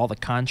 We saw the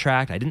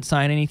contract. I didn't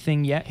sign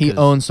anything yet. He 'cause-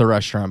 owns the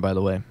restaurant, by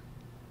the way.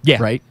 yeah,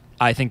 right?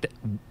 I think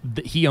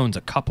that he owns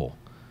a couple.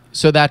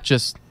 So that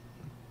just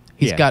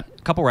he's Yeah, got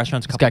a couple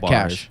restaurants, a he's couple got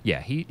bars. cash.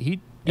 Yeah, he.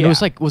 And it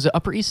was like, was it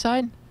Upper East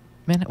Side?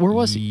 Man, where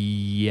was he?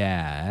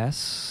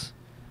 Yes,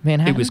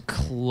 Manhattan. it was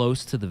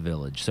close to the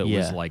Village, so it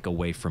was Yeah. like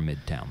away from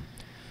Midtown.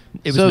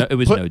 It was So it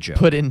was put, no joke.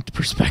 Put in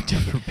perspective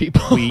for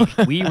people.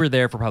 we were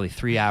there for probably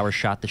 3 hours,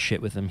 shot the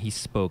shit with him. He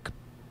spoke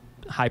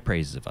high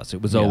praises of us.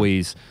 It was Yeah.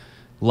 always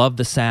love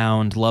the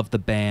sound, love the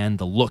band,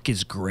 the look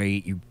is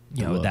great. You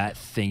know look. that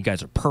thing. You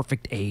guys are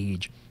perfect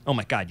age. Oh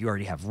my God, you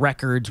already have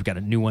records. We got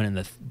a new one in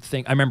the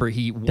thing. I remember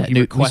he That he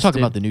new, requested. let's talk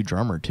about the new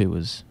drummer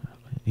too.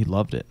 He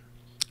loved it.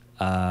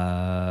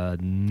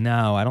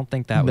 No, I don't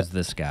think that was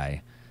this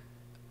guy.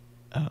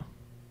 Oh.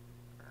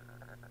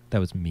 That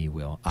was me,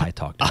 Will. I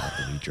talked about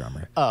the new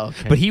drummer. Oh,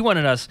 okay. But he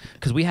wanted us,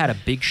 because we had a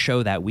big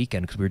show that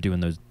weekend, because we were doing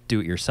those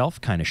do-it-yourself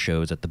kind of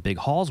shows at the big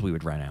halls we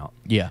would rent out.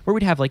 Yeah. Where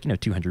we'd have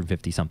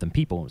 250-something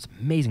people. It was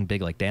amazing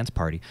big dance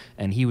party.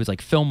 And he was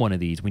like, film one of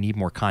these. We need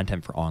more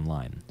content for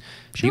online.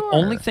 Sure. The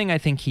only thing I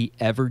think he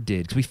ever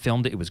did, because we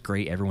filmed it, it was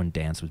great. Everyone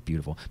danced, it was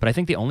beautiful. But I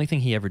think the only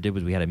thing he ever did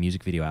was we had a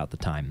music video out at the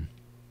time.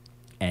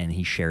 And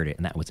he shared it,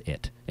 and that was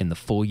it. In the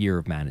full year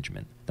of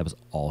management, that was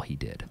all he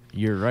did.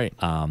 You're right.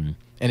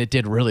 And it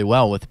did really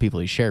well with the people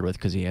he shared with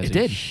because he has It a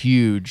did.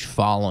 huge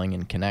following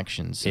and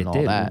connections and It all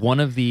did. that. One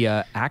of the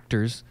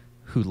actors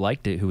who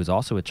liked it, who was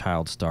also a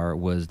child star,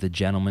 was the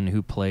gentleman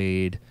who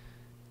played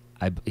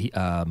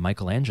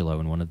Michelangelo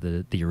in one of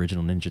the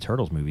original Ninja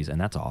Turtles movies, and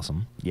that's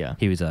awesome. Yeah.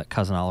 He was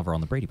Cousin Oliver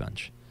on the Brady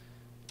Bunch.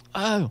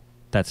 Oh.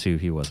 That's who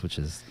he was, which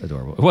is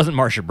adorable. It wasn't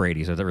Marsha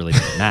Brady, so that really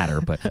doesn't matter.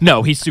 But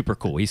no, he's super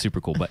cool. He's super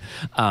cool. But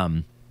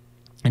and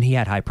he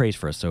had high praise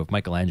for us. So if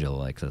Michelangelo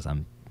likes us,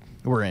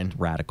 We're in.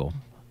 radical.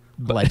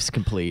 Life's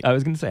complete. I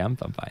was going to say I'm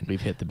fine. We've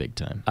hit the big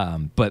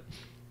time. But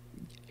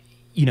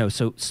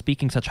so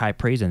speaking such high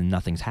praise and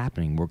nothing's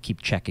happening, we'll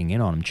keep checking in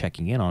on him.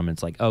 And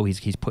it's like, oh,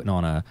 he's putting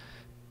on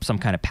some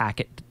kind of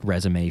packet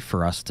resume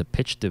for us to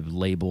pitch the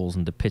labels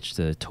and to pitch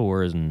the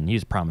tours, and he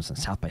was promising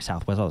South by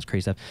Southwest, all this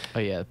crazy stuff. Oh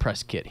yeah, the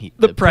press kit.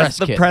 The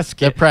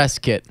press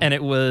kit. And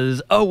it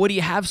was, oh, what do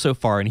you have so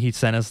far? And he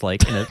sent us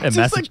like a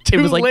message. Like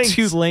it was like links.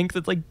 2 links.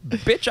 It's like,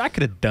 bitch, I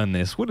could have done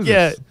this. What is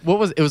yeah, this? what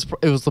was it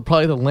was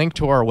probably the link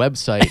to our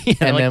website,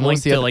 and like then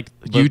link to like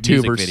the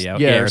YouTubers music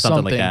video, or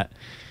something like that.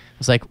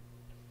 It's like,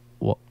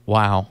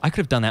 wow, I could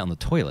have done that on the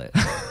toilet.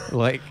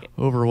 Like,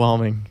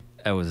 overwhelming.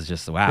 it was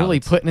just wow. Really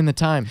putting in the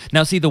time.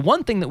 Now, see, the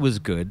one thing that was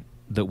good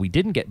that we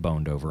didn't get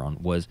boned over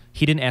on was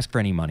he didn't ask for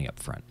any money up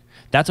front.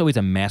 That's always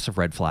a massive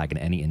red flag in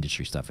any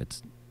industry stuff.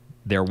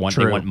 They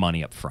want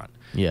money up front.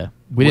 Yeah,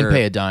 we didn't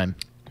pay a dime.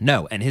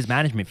 No, and his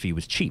management fee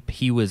was cheap.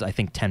 He was, I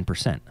think,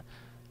 10%.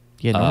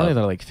 Yeah, normally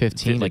they're like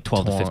 15, like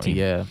 12 to 15.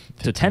 Yeah,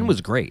 15. So 10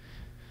 was great.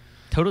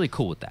 Totally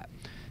cool with that.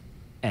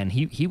 And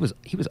he was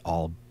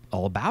all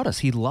about us.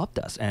 He loved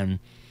us.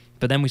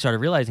 But then we started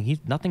realizing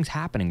nothing's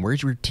happening.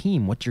 Where's your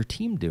team? What's your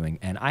team doing?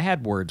 And I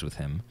had words with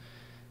him.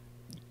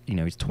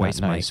 He's twice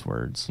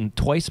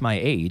my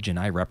age, and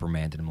I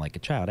reprimanded him like a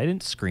child. I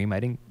didn't scream. I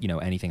didn't,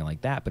 anything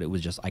like that. But it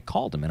was just, I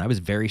called him, and I was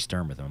very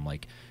stern with him. I'm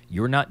like,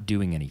 you're not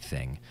doing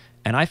anything.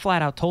 And I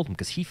flat out told him,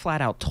 because he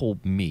flat out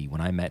told me when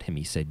I met him,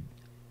 he said,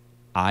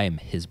 I am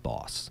his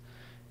boss.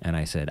 And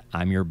I said,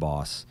 I'm your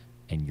boss,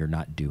 and you're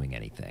not doing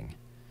anything.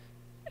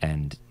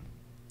 And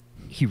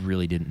he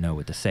really didn't know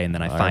what to say. And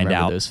then I find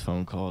out those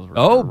phone calls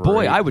were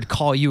boy, I would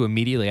call you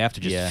immediately after,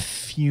 just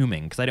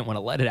fuming, because I didn't want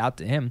to let it out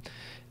to him.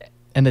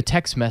 And the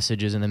text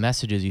messages and the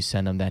messages you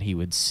send him that he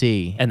would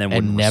see and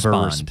then never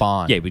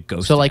respond. Yeah, he would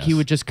ghost. So like he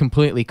would just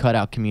completely cut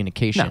out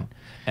communication.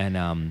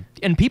 No.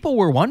 And people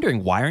were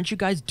wondering, why aren't you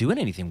guys doing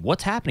anything?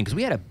 What's happening? Because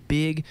we had a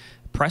big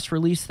press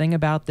release thing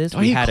about this.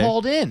 He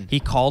called in. He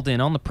called in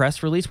on the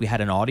press release. We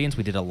had an audience.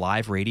 We did a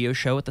live radio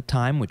show at the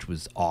time, which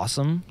was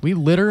awesome. We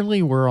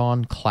literally were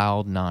on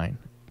cloud 9.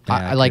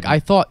 I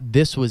thought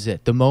this was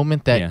it. The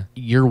moment that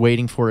you're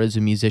waiting for as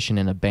a musician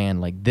in a band,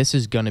 like this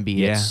is going to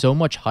be it. So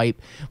much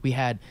hype. We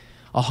had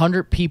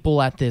 100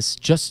 people at this,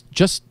 just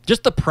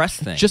the press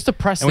thing. Just the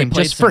press thing,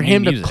 just for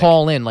him to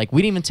call in. Like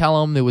we didn't even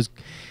tell him there was,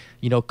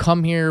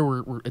 come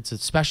here. It's a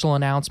special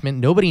announcement.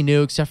 Nobody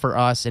knew except for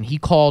us, and he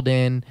called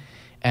in.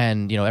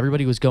 And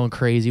everybody was going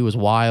crazy. It was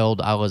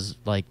wild. I was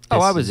like,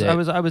 I was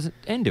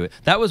into it.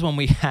 That was when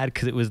we had,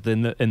 because it was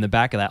in the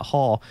back of that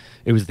hall.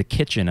 It was the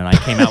kitchen, and I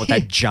came out with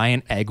that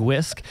giant egg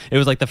whisk. It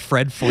was like the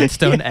Fred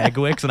Flintstone egg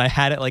whisk, and I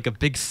had it like a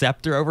big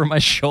scepter over my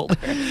shoulder.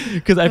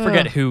 Because I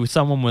forget who.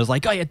 Someone was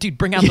like, "Oh yeah, dude,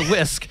 bring out the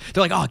whisk."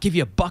 They're like, "Oh, I'll give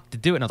you $1 to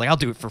do it." And I was like, "I'll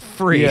do it for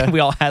free." Yeah. We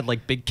all had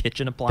like big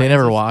kitchen appliances. They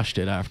never washed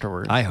it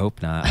afterwards. I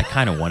hope not. I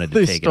kind of wanted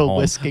to take it home.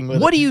 Whisking with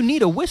what do you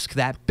need a whisk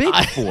that big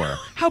for?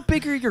 How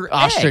big are your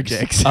ostrich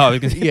eggs? Oh,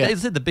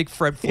 is it the big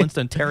Fred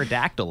Flintstone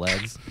pterodactyl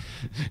eggs?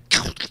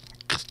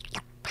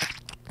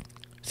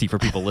 See, for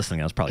people listening,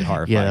 that was probably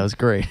horrifying. Yeah, that was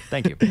great.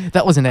 Thank you.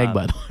 That was an egg,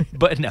 by the way.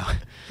 But no.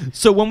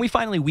 So when we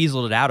finally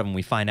weaseled it out of him,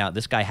 we find out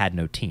this guy had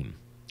no team.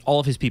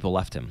 All of his people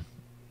left him.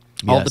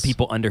 All of the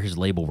people under his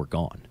label were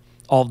gone.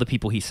 All of the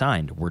people he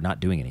signed were not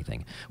doing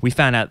anything. We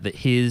found out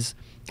that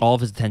all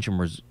of his attention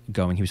was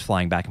going. He was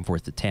flying back and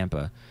forth to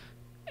Tampa,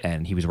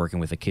 and he was working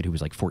with a kid who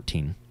was like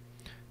 14.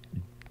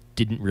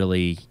 Didn't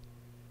really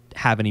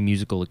have any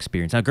musical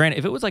experience. Now, granted,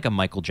 if it was like a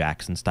Michael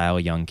Jackson style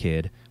young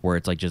kid where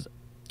it's like just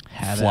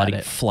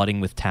flooding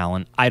with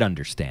talent, I'd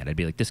understand. I'd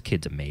be like, this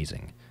kid's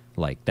amazing.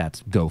 Like,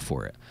 go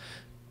for it.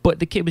 But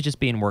the kid was just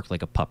being worked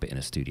like a puppet in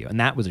a studio,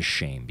 and that was a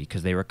shame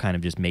because they were kind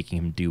of just making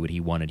him do what he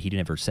wanted. He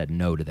never said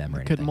no to them or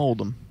anything. Couldn't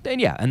mold him.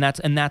 And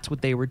that's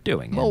what they were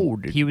doing.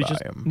 Molded he was by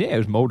just him. Yeah, it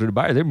was molded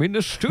by them in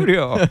the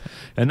studio,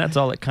 and that's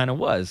all it kind of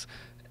was,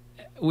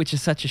 which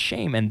is such a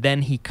shame. And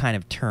then he kind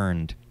of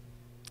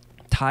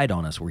tied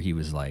on us where he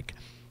was like,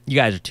 you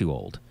guys are too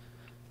old,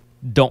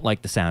 don't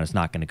like the sound, it's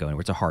not going to go anywhere,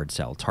 it's a hard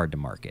sell, it's hard to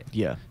market,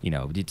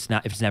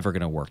 it's never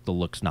going to work, the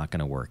look's not going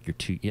to work, you're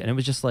too. And it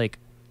was just like,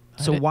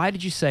 so why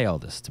did you say all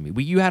this to me?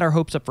 You had our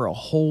hopes up for a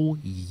whole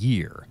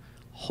year.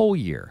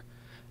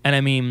 And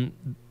I mean,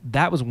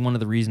 that was one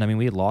of the reasons. I mean,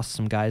 we had lost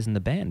some guys in the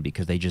band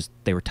because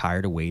they were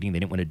tired of waiting, they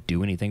didn't want to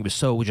do anything. It was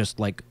so just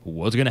like,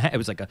 what's going to happen? It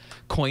was like a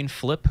coin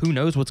flip, who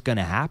knows what's going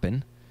to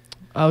happen.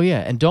 Oh yeah,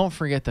 and don't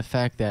forget the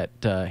fact that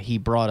he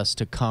brought us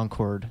to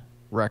Concord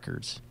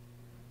Records.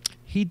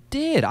 He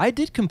did. I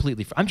did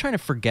completely. I'm trying to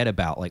forget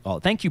about like all.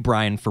 Thank you,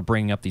 Brian, for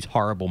bringing up these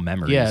horrible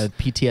memories. Yeah,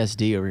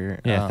 PTSD over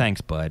here. Yeah,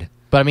 thanks, bud.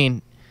 But I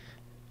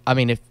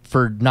mean, if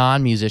for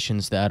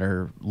non-musicians that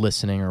are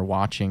listening or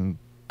watching,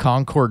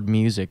 Concord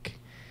Music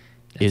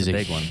is a a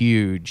big one.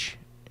 huge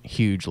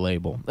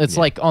label. It's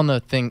Yeah. like on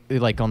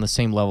the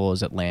same level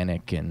as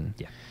Atlantic and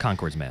Yeah,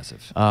 Concord's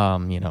massive.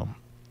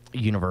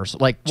 Universal.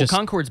 Like Well, just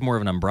Concord's more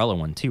of an umbrella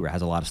one too, where it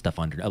has a lot of stuff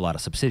under, a lot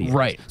of subsidiaries.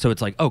 Right. So it's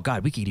like, oh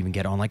god, we could even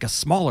get on like a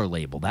smaller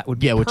label. That would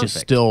be yeah, which is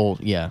perfect. still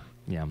yeah.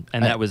 Yeah,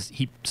 and that was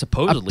he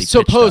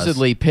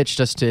supposedly pitched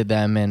us to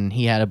them, and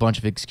he had a bunch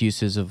of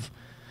excuses of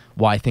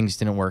why things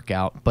didn't work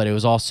out. But it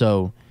was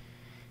also,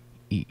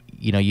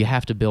 you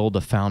have to build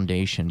a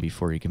foundation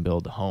before you can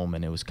build a home,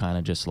 and it was kind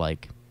of just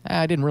like,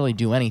 I didn't really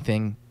do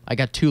anything. I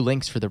got 2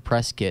 links for the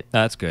press kit.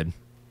 That's good.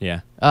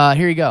 Yeah.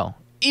 Here you go.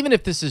 Even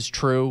if this is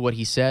true, what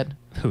he said,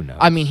 Who knows?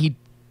 I mean,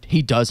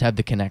 he does have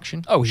the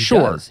connection. Oh, he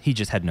sure. does. He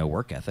just had no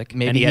work ethic,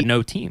 Maybe and he had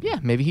no team. Yeah,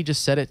 maybe he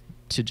just said it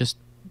to just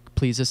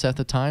please us at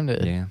the time.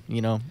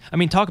 Yeah. I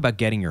mean, talk about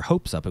getting your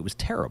hopes up. It was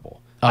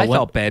terrible. Oh, I what-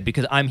 felt bad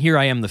because I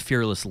am the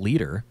fearless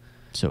leader,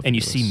 So and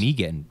you see fearless. me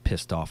getting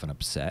pissed off and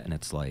upset, and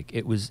it's like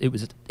it was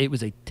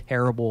a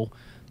terrible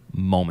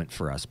moment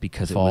for us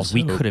because False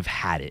we hope. could have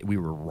had it. We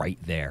were right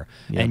there,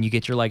 Yeah. and you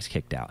get your legs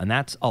kicked out, and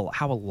that's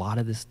how a lot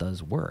of this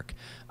does work.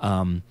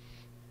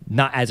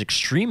 Not as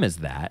extreme as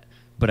that,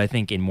 but I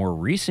think in more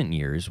recent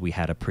years we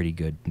had a pretty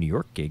good New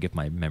York gig, if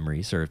my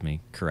memory serves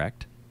me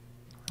correct.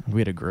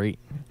 We had we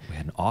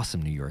had an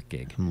awesome New York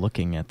gig. I'm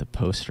looking at the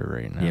poster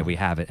right now. Yeah, we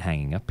have it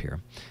hanging up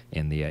here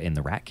in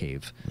the Rat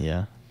Cave.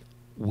 Yeah.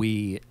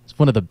 It's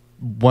one of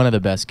the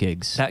best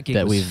gigs that gig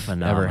was we've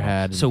phenomenal. ever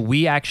had. So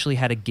we actually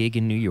had a gig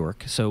in New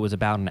York. So it was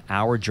about an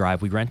hour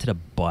drive. We rented a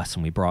bus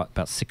and we brought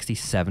about 60,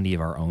 70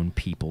 of our own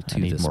people to I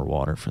need this. more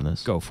water for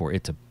this. Go for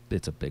it.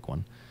 It's a big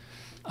one.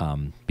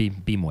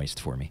 Be moist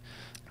for me.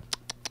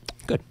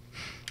 Good.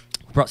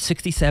 We brought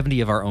 60,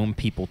 70 of our own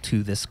people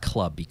to this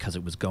club because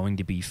it was going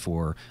to be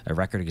for a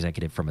record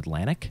executive from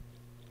Atlantic,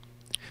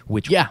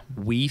 which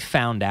we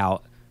found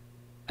out,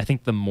 I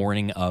think the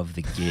morning of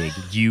the gig.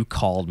 You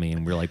called me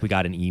and we were like, we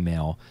got an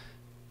email.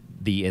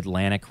 The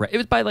Atlantic, it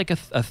was by like a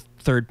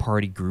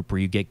third-party group where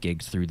you get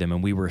gigs through them,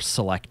 and we were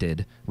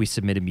selected. We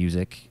submitted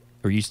music,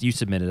 or you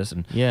submitted us,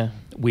 and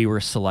we were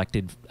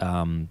selected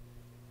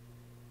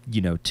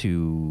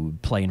to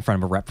play in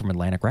front of a rep from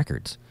Atlantic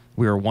Records.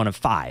 We were one of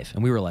 5,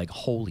 and we were like,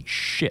 holy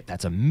shit,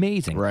 that's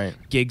amazing. Right.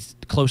 Gigs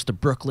close to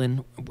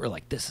Brooklyn. We're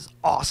like, this is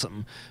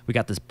awesome. We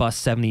got this bus,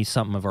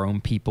 70-something of our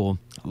own people.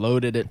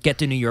 Loaded it. Get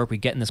to New York. We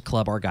get in this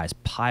club. Our guys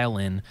pile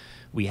in.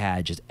 We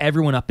had just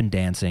everyone up and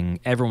dancing,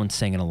 everyone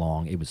singing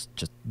along. It was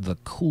just the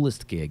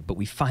coolest gig. But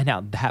we find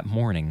out that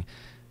morning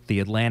the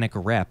Atlantic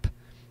rep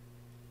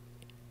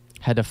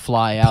had to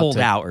fly out. Pulled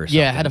out or something.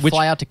 Yeah, had to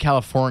fly out to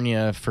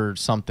California for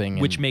something.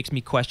 Which makes me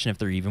question if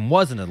there even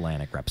was an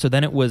Atlantic rep. So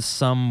then it was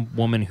some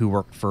woman who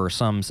worked for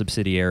some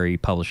subsidiary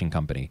publishing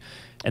company.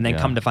 And then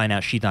come to find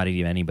out she's not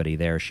even anybody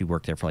there. She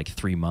worked there for like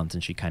 3 months,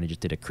 and she kind of just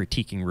did a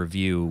critiquing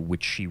review,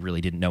 which she really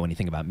didn't know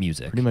anything about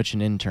music. Pretty much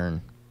an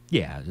intern.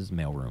 Yeah, it was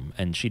mailroom.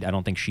 And I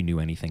don't think she knew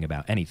anything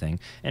about anything.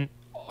 And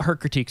her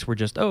critiques were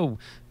just,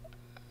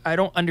 I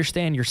don't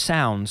understand your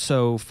sound,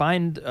 so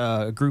find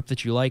a group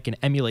that you like and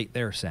emulate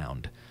their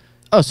sound.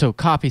 Oh, so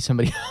copy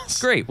somebody else.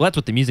 Great. Well, that's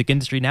what the music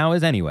industry now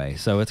is anyway.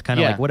 So it's kind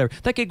of like whatever.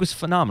 That gig was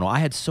phenomenal. I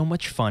had so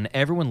much fun.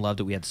 Everyone loved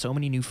it. We had so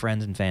many new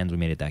friends and fans we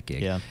made at that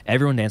gig. Yeah.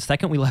 Everyone danced.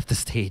 Second we left the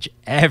stage,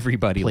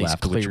 everybody Place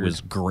left, which cleared.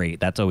 was great.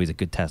 That's always a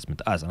good testament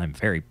to us, and I'm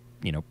very,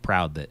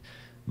 proud that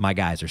my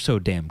guys are so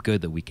damn good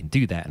that we can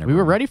do that. And We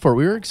were ready for it.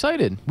 We were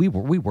excited. We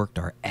worked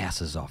our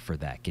asses off for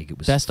that gig. It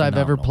was Best I've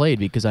ever phenomenal. played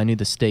because I knew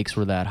the stakes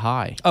were that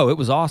high. Oh, it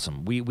was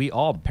awesome. We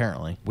all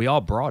Apparently. we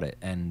all brought it,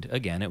 and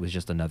again, it was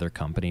just another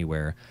company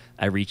where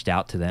I reached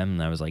out to them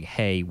and I was like,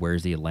 "Hey,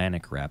 where's the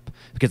Atlantic rep?"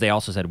 Because they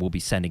also said we'll be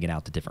sending it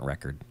out to different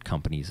record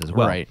companies as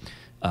well. Right.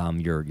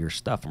 Your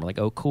stuff, and we're like,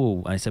 "Oh,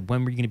 cool." And I said,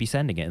 "When were you going to be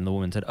sending it?" And the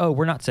woman said, "Oh,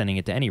 we're not sending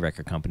it to any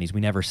record companies. We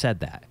never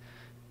said that."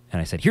 And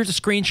I said, "Here's a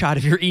screenshot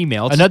of your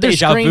email. It's Another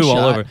deja vu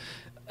all screenshot.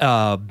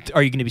 over.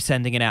 Are you going to be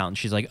sending it out?" And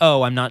she's like,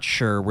 "Oh, I'm not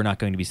sure. We're not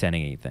going to be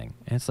sending anything."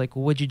 And it's like,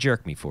 well, what'd you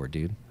jerk me for,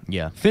 dude?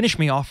 Yeah. Finish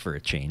me off for a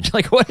change.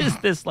 Like, what is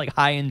this like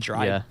high and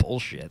dry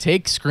bullshit?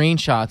 Take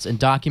screenshots and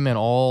document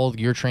all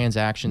your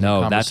transactions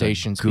and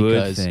conversations. That's a good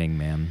because thing,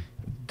 man.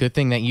 Good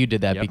thing that you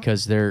did that Yep.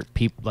 because they're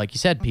people, like you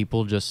said,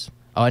 people just,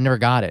 I never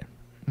got it.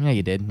 Yeah,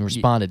 you did. You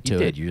responded to you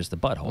it. did. You're just a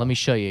butthole. Let me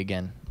show you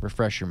again.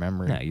 Refresh your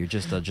memory. Yeah, you're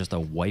just a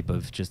wipe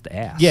of just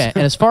ass. Yeah,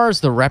 and as far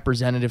as the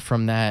representative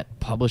from that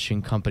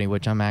publishing company,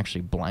 which I'm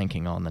actually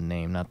blanking on the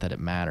name, not that it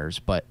matters,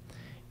 but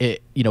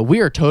we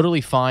are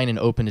totally fine and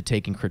open to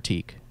taking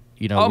critique.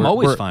 I'm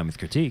always fine with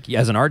critique.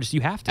 As an artist,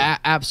 you have to.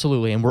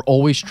 Absolutely, and we're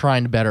always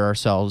trying to better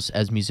ourselves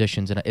as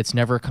musicians, and it's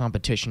never a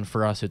competition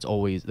for us. It's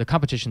always the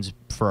competition's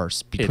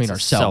between it's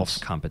ourselves.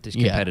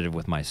 Self-competition, competitive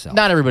with myself.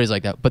 Not everybody's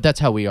like that, but that's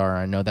how we are.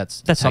 I know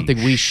that's how something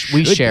you we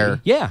should share.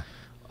 be. Yeah.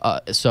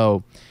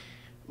 So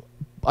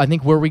I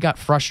think where we got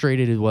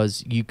frustrated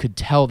was you could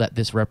tell that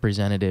this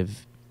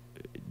representative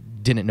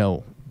didn't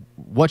know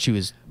what she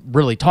was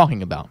really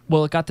talking about.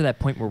 Well, it got to that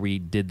point where we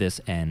did this,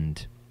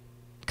 and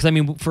because I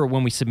mean, for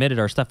when we submitted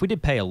our stuff, we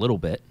did pay a little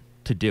bit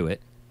to do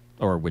it,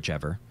 or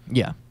whichever.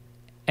 Yeah.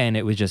 And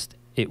it was just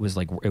it was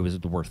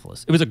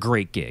worthless. It was a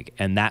great gig,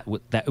 and that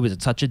was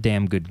such a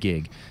damn good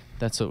gig.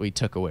 That's what we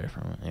took away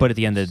from it. Yeah. But at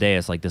the end of the day,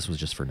 it's like this was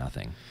just for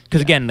nothing.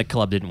 Because again, the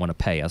club didn't want to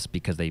pay us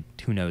because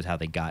who knows how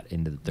they got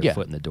into their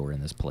foot in the door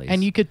in this place.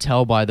 And you could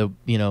tell by the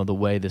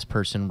way this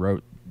person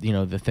wrote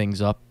the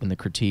things up and the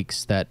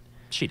critiques that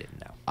she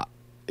didn't know.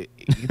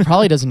 He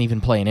probably doesn't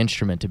even play an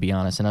instrument, to be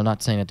honest. And I'm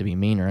not saying that to be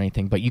mean or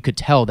anything, but you could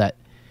tell that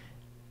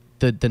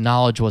the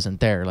knowledge wasn't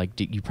there. Like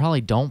you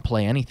probably don't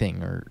play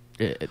anything, or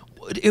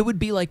it would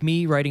be like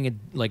me writing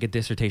a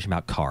dissertation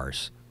about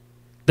cars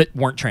that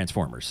weren't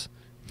Transformers.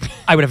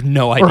 I would have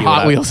no idea. Or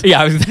Hot Wheels.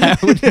 I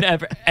would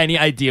never any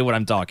idea what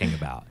I'm talking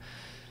about.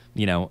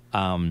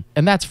 And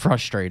that's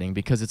frustrating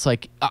because it's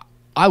like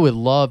I would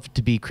love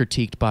to be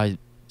critiqued by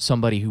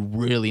somebody who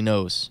really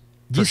knows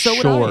for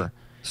sure.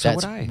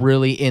 That's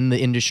really in the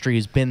industry,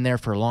 has been there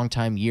for a long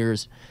time,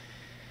 years.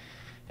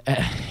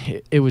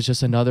 It was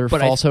just another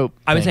false hope.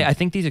 I would say I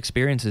think these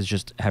experiences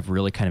just have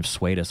really kind of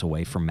swayed us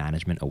away from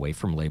management, away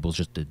from labels,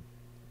 just to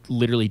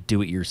literally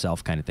do it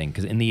yourself kind of thing.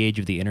 Because in the age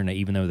of the internet,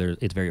 even though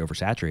it's very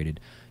oversaturated,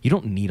 you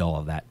don't need all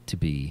of that to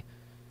be,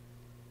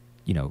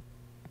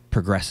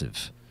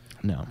 progressive.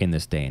 No. In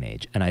this day and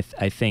age, and I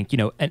think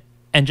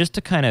and just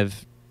to kind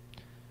of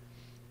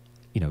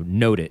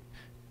note it,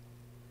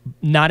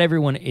 not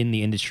everyone in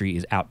the industry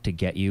is out to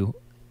get you,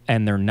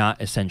 and they're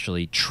not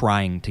essentially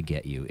trying to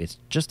get you. It's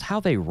just how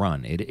they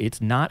run.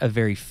 It's not a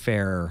very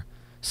fair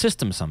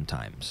system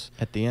sometimes.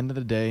 At the end of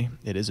the day,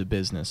 it is a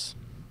business.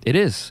 It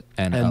is.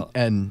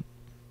 And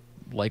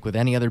like with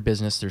any other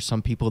business, there's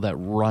some people that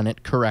run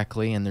it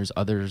correctly, and there's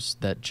others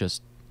that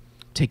just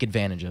take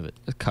advantage of it.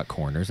 Cut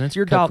corners. And it's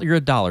you're a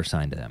dollar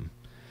sign to them,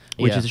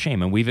 which is a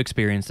shame. And we've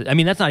experienced it. I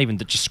mean, that's not even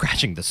just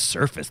scratching the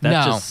surface.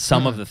 That's just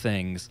some of the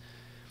things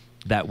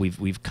that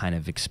we've kind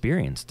of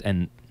experienced.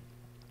 And,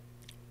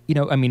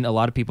 I mean, a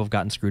lot of people have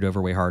gotten screwed over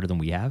way harder than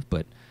we have,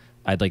 but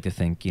I'd like to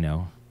think,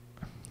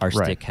 our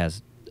stick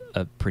has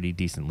a pretty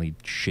decently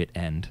shit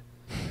end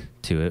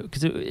to it,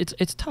 because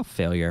it's tough,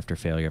 failure after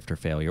failure after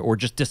failure, or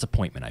just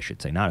disappointment, I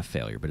should say, not a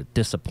failure, but a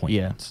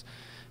disappointment.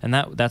 And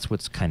that's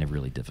what's kind of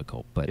really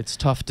difficult. But it's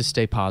tough to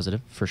stay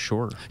positive, for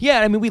sure. Yeah,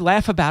 I mean, we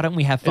laugh about it and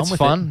we have fun with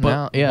fun it.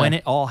 But when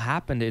it all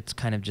happened, it's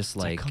kind of just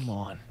like, come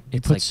on.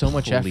 It's put like, so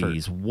much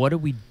effort. What are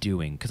we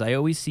doing? Because I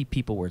always see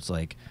people where it's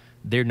like,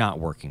 they're not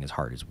working as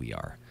hard as we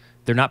are.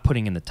 They're not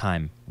putting in the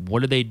time.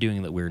 What are they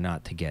doing that we're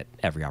not to get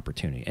every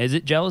opportunity? Is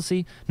it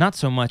jealousy? Not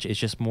so much. It's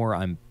just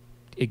more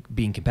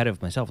being competitive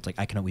with myself. It's like,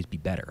 I can always be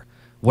better.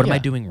 What am I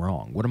doing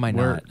wrong? What am I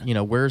not?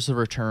 Where's the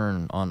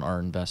return on our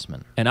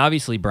investment? And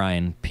obviously,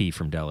 Brian P.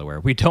 from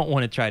Delaware, we don't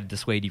want to try to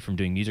dissuade you from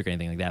doing music or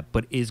anything like that,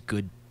 but is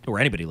good, or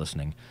anybody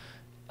listening,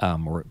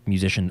 or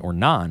musician or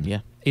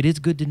non, it is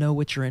good to know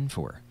what you're in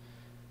for.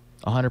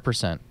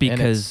 100%.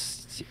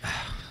 Because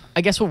I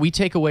guess what we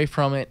take away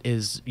from it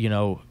is,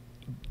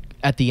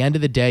 at the end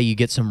of the day, you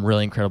get some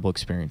really incredible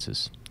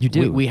experiences. You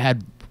do. We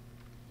had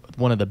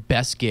one of the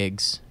best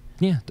gigs.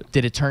 Yeah.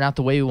 Did it turn out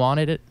the way we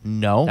wanted it?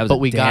 No. That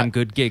was a damn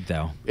good gig,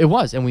 though. It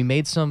was. And we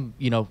made some,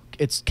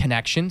 it's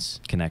connections.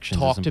 Connections.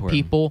 Talk to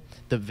people,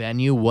 the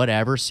venue,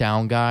 whatever,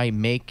 sound guy,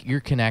 make your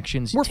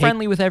connections. We're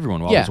friendly with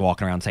everyone. We're always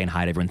walking around saying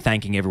hi to everyone,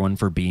 thanking everyone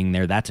for being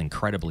there. That's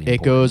incredibly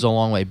important. It goes a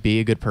long way. Be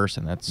a good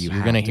person.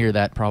 You're going to hear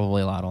that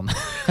probably a lot on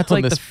That's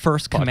like the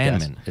first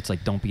commandment. It's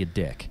like, don't be a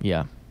dick.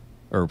 Yeah.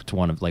 Or it's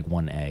one of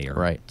 1A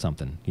or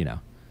something,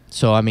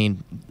 So, I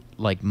mean,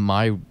 like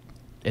my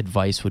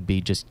advice would be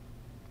just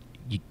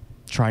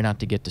try not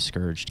to get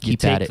discouraged.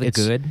 Keep at it. You take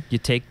the good, you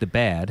take the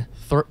bad.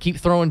 Keep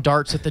throwing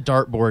darts at the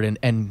dartboard,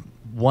 and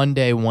one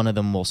day one of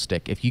them will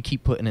stick. If you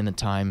keep putting in the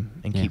time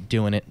and keep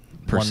doing it,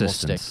 one will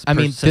stick. I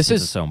mean, this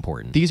is so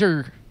important.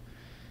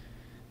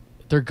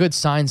 They're good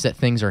signs that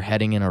things are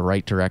heading in a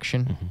right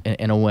direction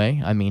in a way.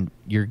 I mean,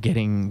 you're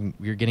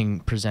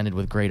getting presented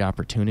with great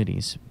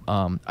opportunities.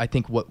 I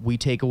think what we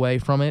take away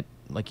from it,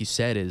 like you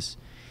said, is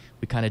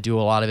we kind of do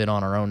a lot of it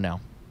on our own now.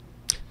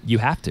 You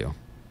have to.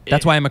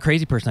 That's why I'm a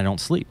crazy person. I don't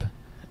sleep.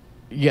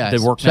 Yeah,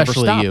 the work never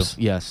stops.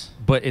 You. Yes,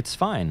 but it's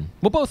fine.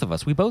 Well, both of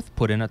us, we both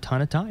put in a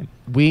ton of time.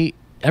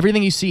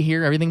 Everything you see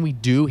here, everything we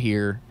do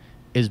here,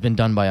 has been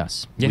done by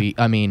us. Yeah.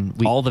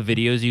 All the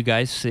videos you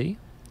guys see,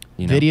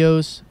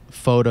 videos,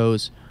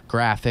 photos,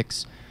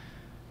 graphics,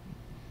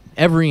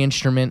 every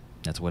instrument.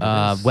 That's what it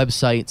is.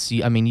 Websites.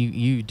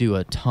 You do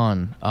a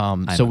ton.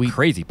 I'm a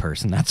crazy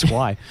person. That's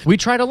why we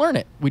try to learn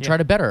it. We try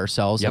to better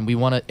ourselves, and we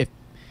want to.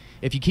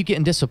 If you keep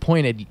getting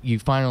disappointed, you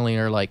finally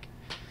are like,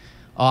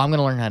 oh, I'm going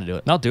to learn how to do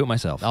it. I'll do it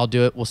myself. I'll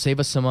do it. We'll save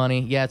us some money.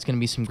 Yeah, it's going to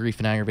be some grief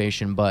and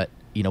aggravation, but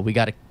we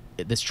got to.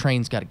 This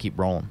train's got to keep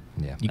rolling.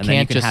 Yeah, you can't then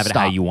you can just have it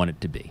how you want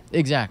it to be.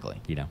 Exactly.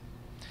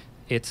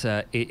 It's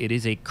it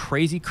is a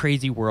crazy,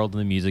 crazy world in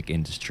the music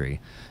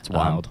industry. It's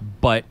wild,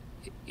 but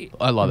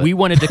I love it. We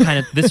wanted to kind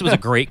of. This was a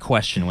great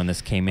question when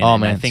this came in. Oh,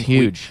 and man, I think it's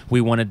huge. We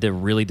wanted to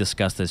really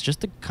discuss this just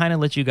to kind of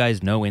let you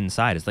guys know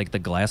inside. It's like the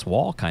glass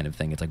wall kind of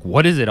thing. It's like,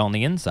 what is it on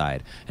the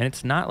inside? And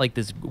it's not like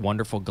this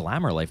wonderful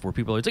glamour life where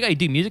people are. It's like, I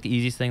do music, the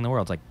easiest thing in the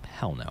world. It's like,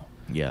 hell no.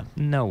 Yeah.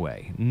 No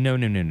way. No.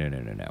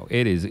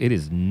 It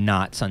is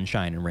not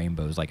sunshine and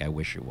rainbows like I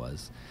wish it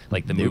was.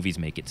 Like the Nope. movies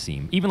make it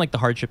seem. Even like the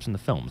hardships in the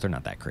films, they're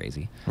not that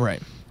crazy.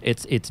 Right.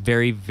 It's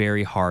very,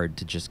 very hard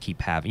to just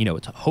keep having,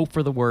 it's hope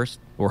for the worst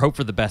or hope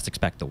for the best,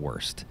 expect the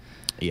worst.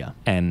 Yeah.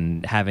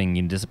 And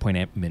having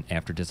disappointment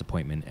after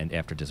disappointment and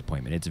after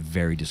disappointment, it's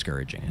very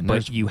discouraging. And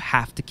but you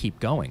have to keep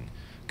going,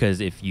 because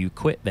if you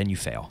quit, then you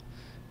fail.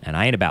 And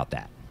I ain't about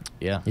that.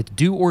 Yeah. It's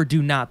do or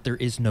do not. There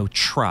is no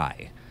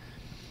try.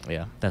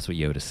 Yeah. That's what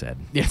Yoda said.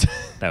 Yeah.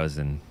 That was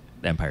in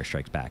Empire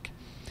Strikes Back.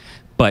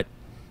 But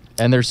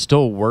And there's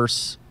still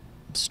worse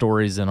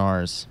stories than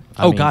ours.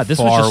 I mean, God, this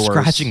was far just worse.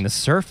 scratching the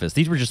surface.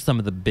 These were just some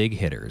of the big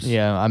hitters.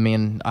 Yeah, I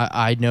mean,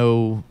 I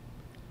know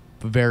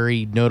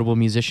very notable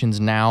musicians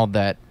now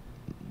that,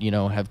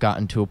 have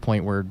gotten to a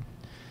point where,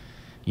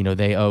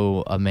 they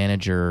owe a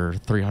manager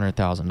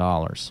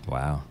 $300,000.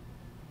 Wow.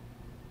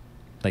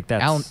 Like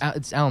that's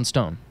It's Alan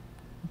Stone.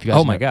 If you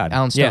guys Oh my know. God.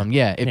 Alan Stone.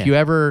 Yeah. If you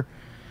ever,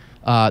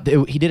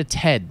 he did a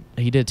TED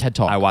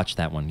talk. I watched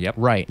that one. Yep.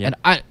 Right. Yep.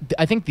 And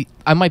I think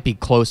I might be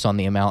close on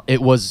the amount.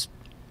 It was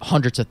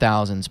hundreds of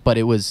thousands, but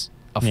it was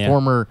a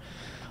former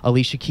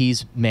Alicia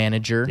Keys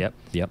manager.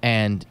 Yep.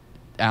 And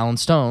Alan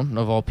Stone,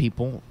 of all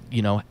people,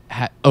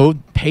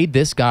 paid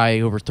this guy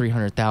over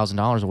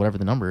 $300,000 or whatever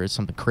the number is,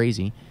 something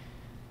crazy.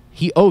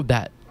 He owed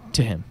that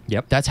to him.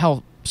 Yep. That's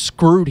how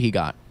screwed he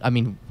got. I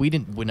mean, we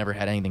never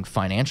had anything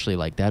financially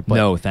like that. But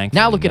No, thankfully,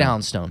 now look at no.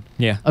 Alan Stone.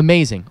 Yeah.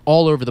 Amazing.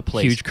 All over the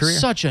place. Huge career.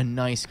 Such a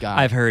nice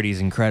guy. I've heard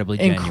he's incredibly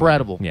genuine.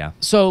 Incredible. Yeah.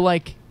 So,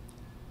 like,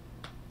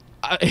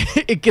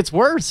 it gets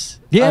worse.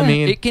 Yeah, I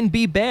mean, it can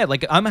be bad.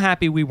 Like, I'm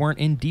happy we weren't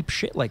in deep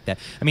shit like that.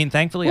 I mean,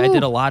 thankfully, I Woo.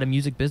 did a lot of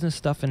music business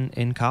stuff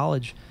in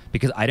college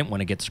because I didn't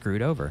want to get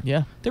screwed over.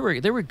 Yeah. There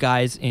were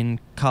guys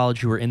in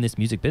college who were in this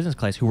music business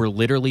class who were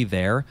literally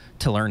there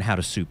to learn how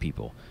to sue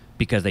people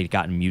because they'd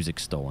gotten music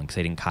stolen because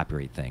they didn't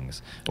copyright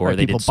things. Or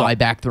they people did buy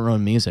back their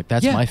own music.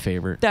 That's Yeah. my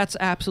favorite. That's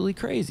absolutely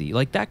crazy.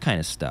 Like, that kind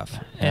of stuff.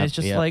 And Yep, it's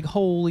just yep. like,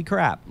 holy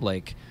crap.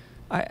 Like,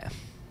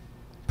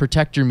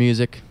 Protect your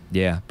music.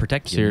 yeah,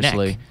 protect your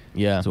Seriously. neck.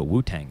 Yeah. That's what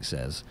Wu-Tang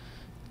says.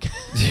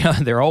 Yeah,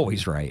 they're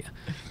always right.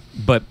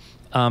 But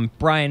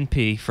Brian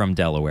P. from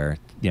Delaware,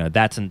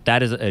 that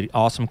is an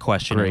awesome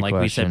question. Great and like we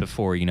question. said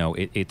before,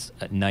 it's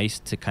nice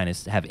to kind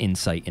of have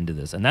insight into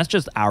this. And that's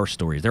just our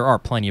stories. There are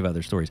plenty of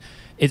other stories.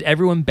 Is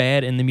everyone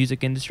bad in the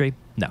music industry?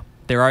 No.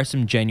 There are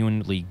some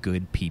genuinely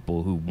good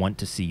people who want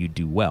to see you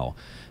do well.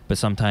 But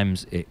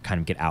sometimes it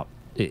kind of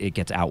it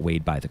gets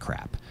outweighed by the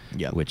crap.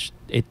 Yep. Which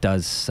it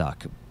does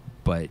suck.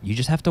 But you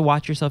just have to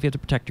watch yourself. You have to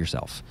protect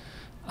yourself.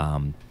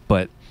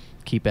 But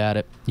Keep at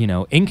it.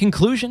 in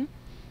conclusion,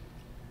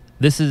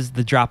 this is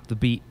the Drop the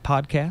Beat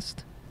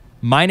podcast.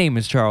 My name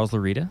is Charles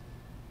Larita.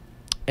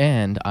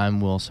 And I'm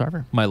Will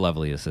Sarver. My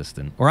lovely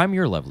assistant, or I'm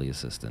your lovely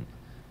assistant.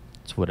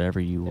 It's whatever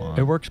you want.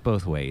 It works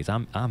both ways.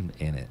 I'm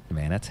in it,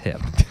 man. That's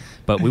hip.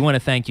 But we want to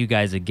thank you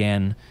guys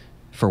again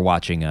for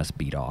watching us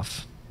beat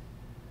off.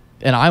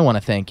 And I want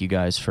to thank you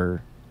guys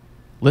for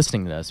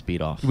listening to us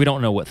beat off. We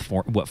don't know what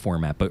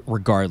format, but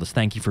regardless,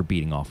 thank you for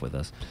beating off with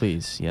us.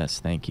 Please, yes,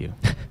 thank you.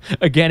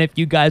 Again, if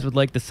you guys would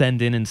like to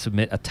send in and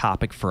submit a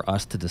topic for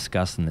us to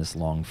discuss in this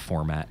long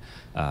format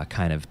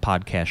kind of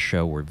podcast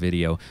show or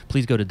video,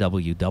 please go to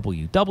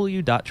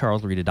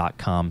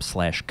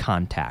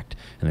www.charleslarita.com/contact,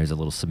 and there's a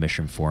little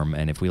submission form.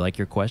 And if we like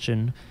your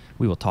question,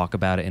 we will talk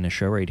about it in a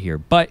show right here.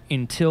 But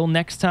until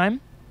next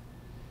time,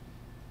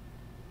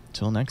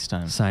 Till next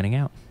time. signing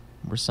out.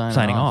 We're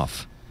signing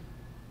off.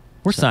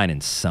 We're signing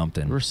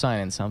something. We're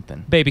signing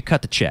something. Baby,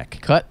 cut the check.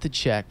 Cut the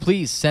check.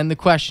 Please send the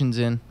questions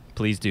in.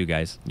 Please do,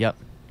 guys. Yep.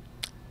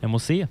 And we'll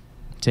see you.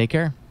 Take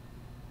care.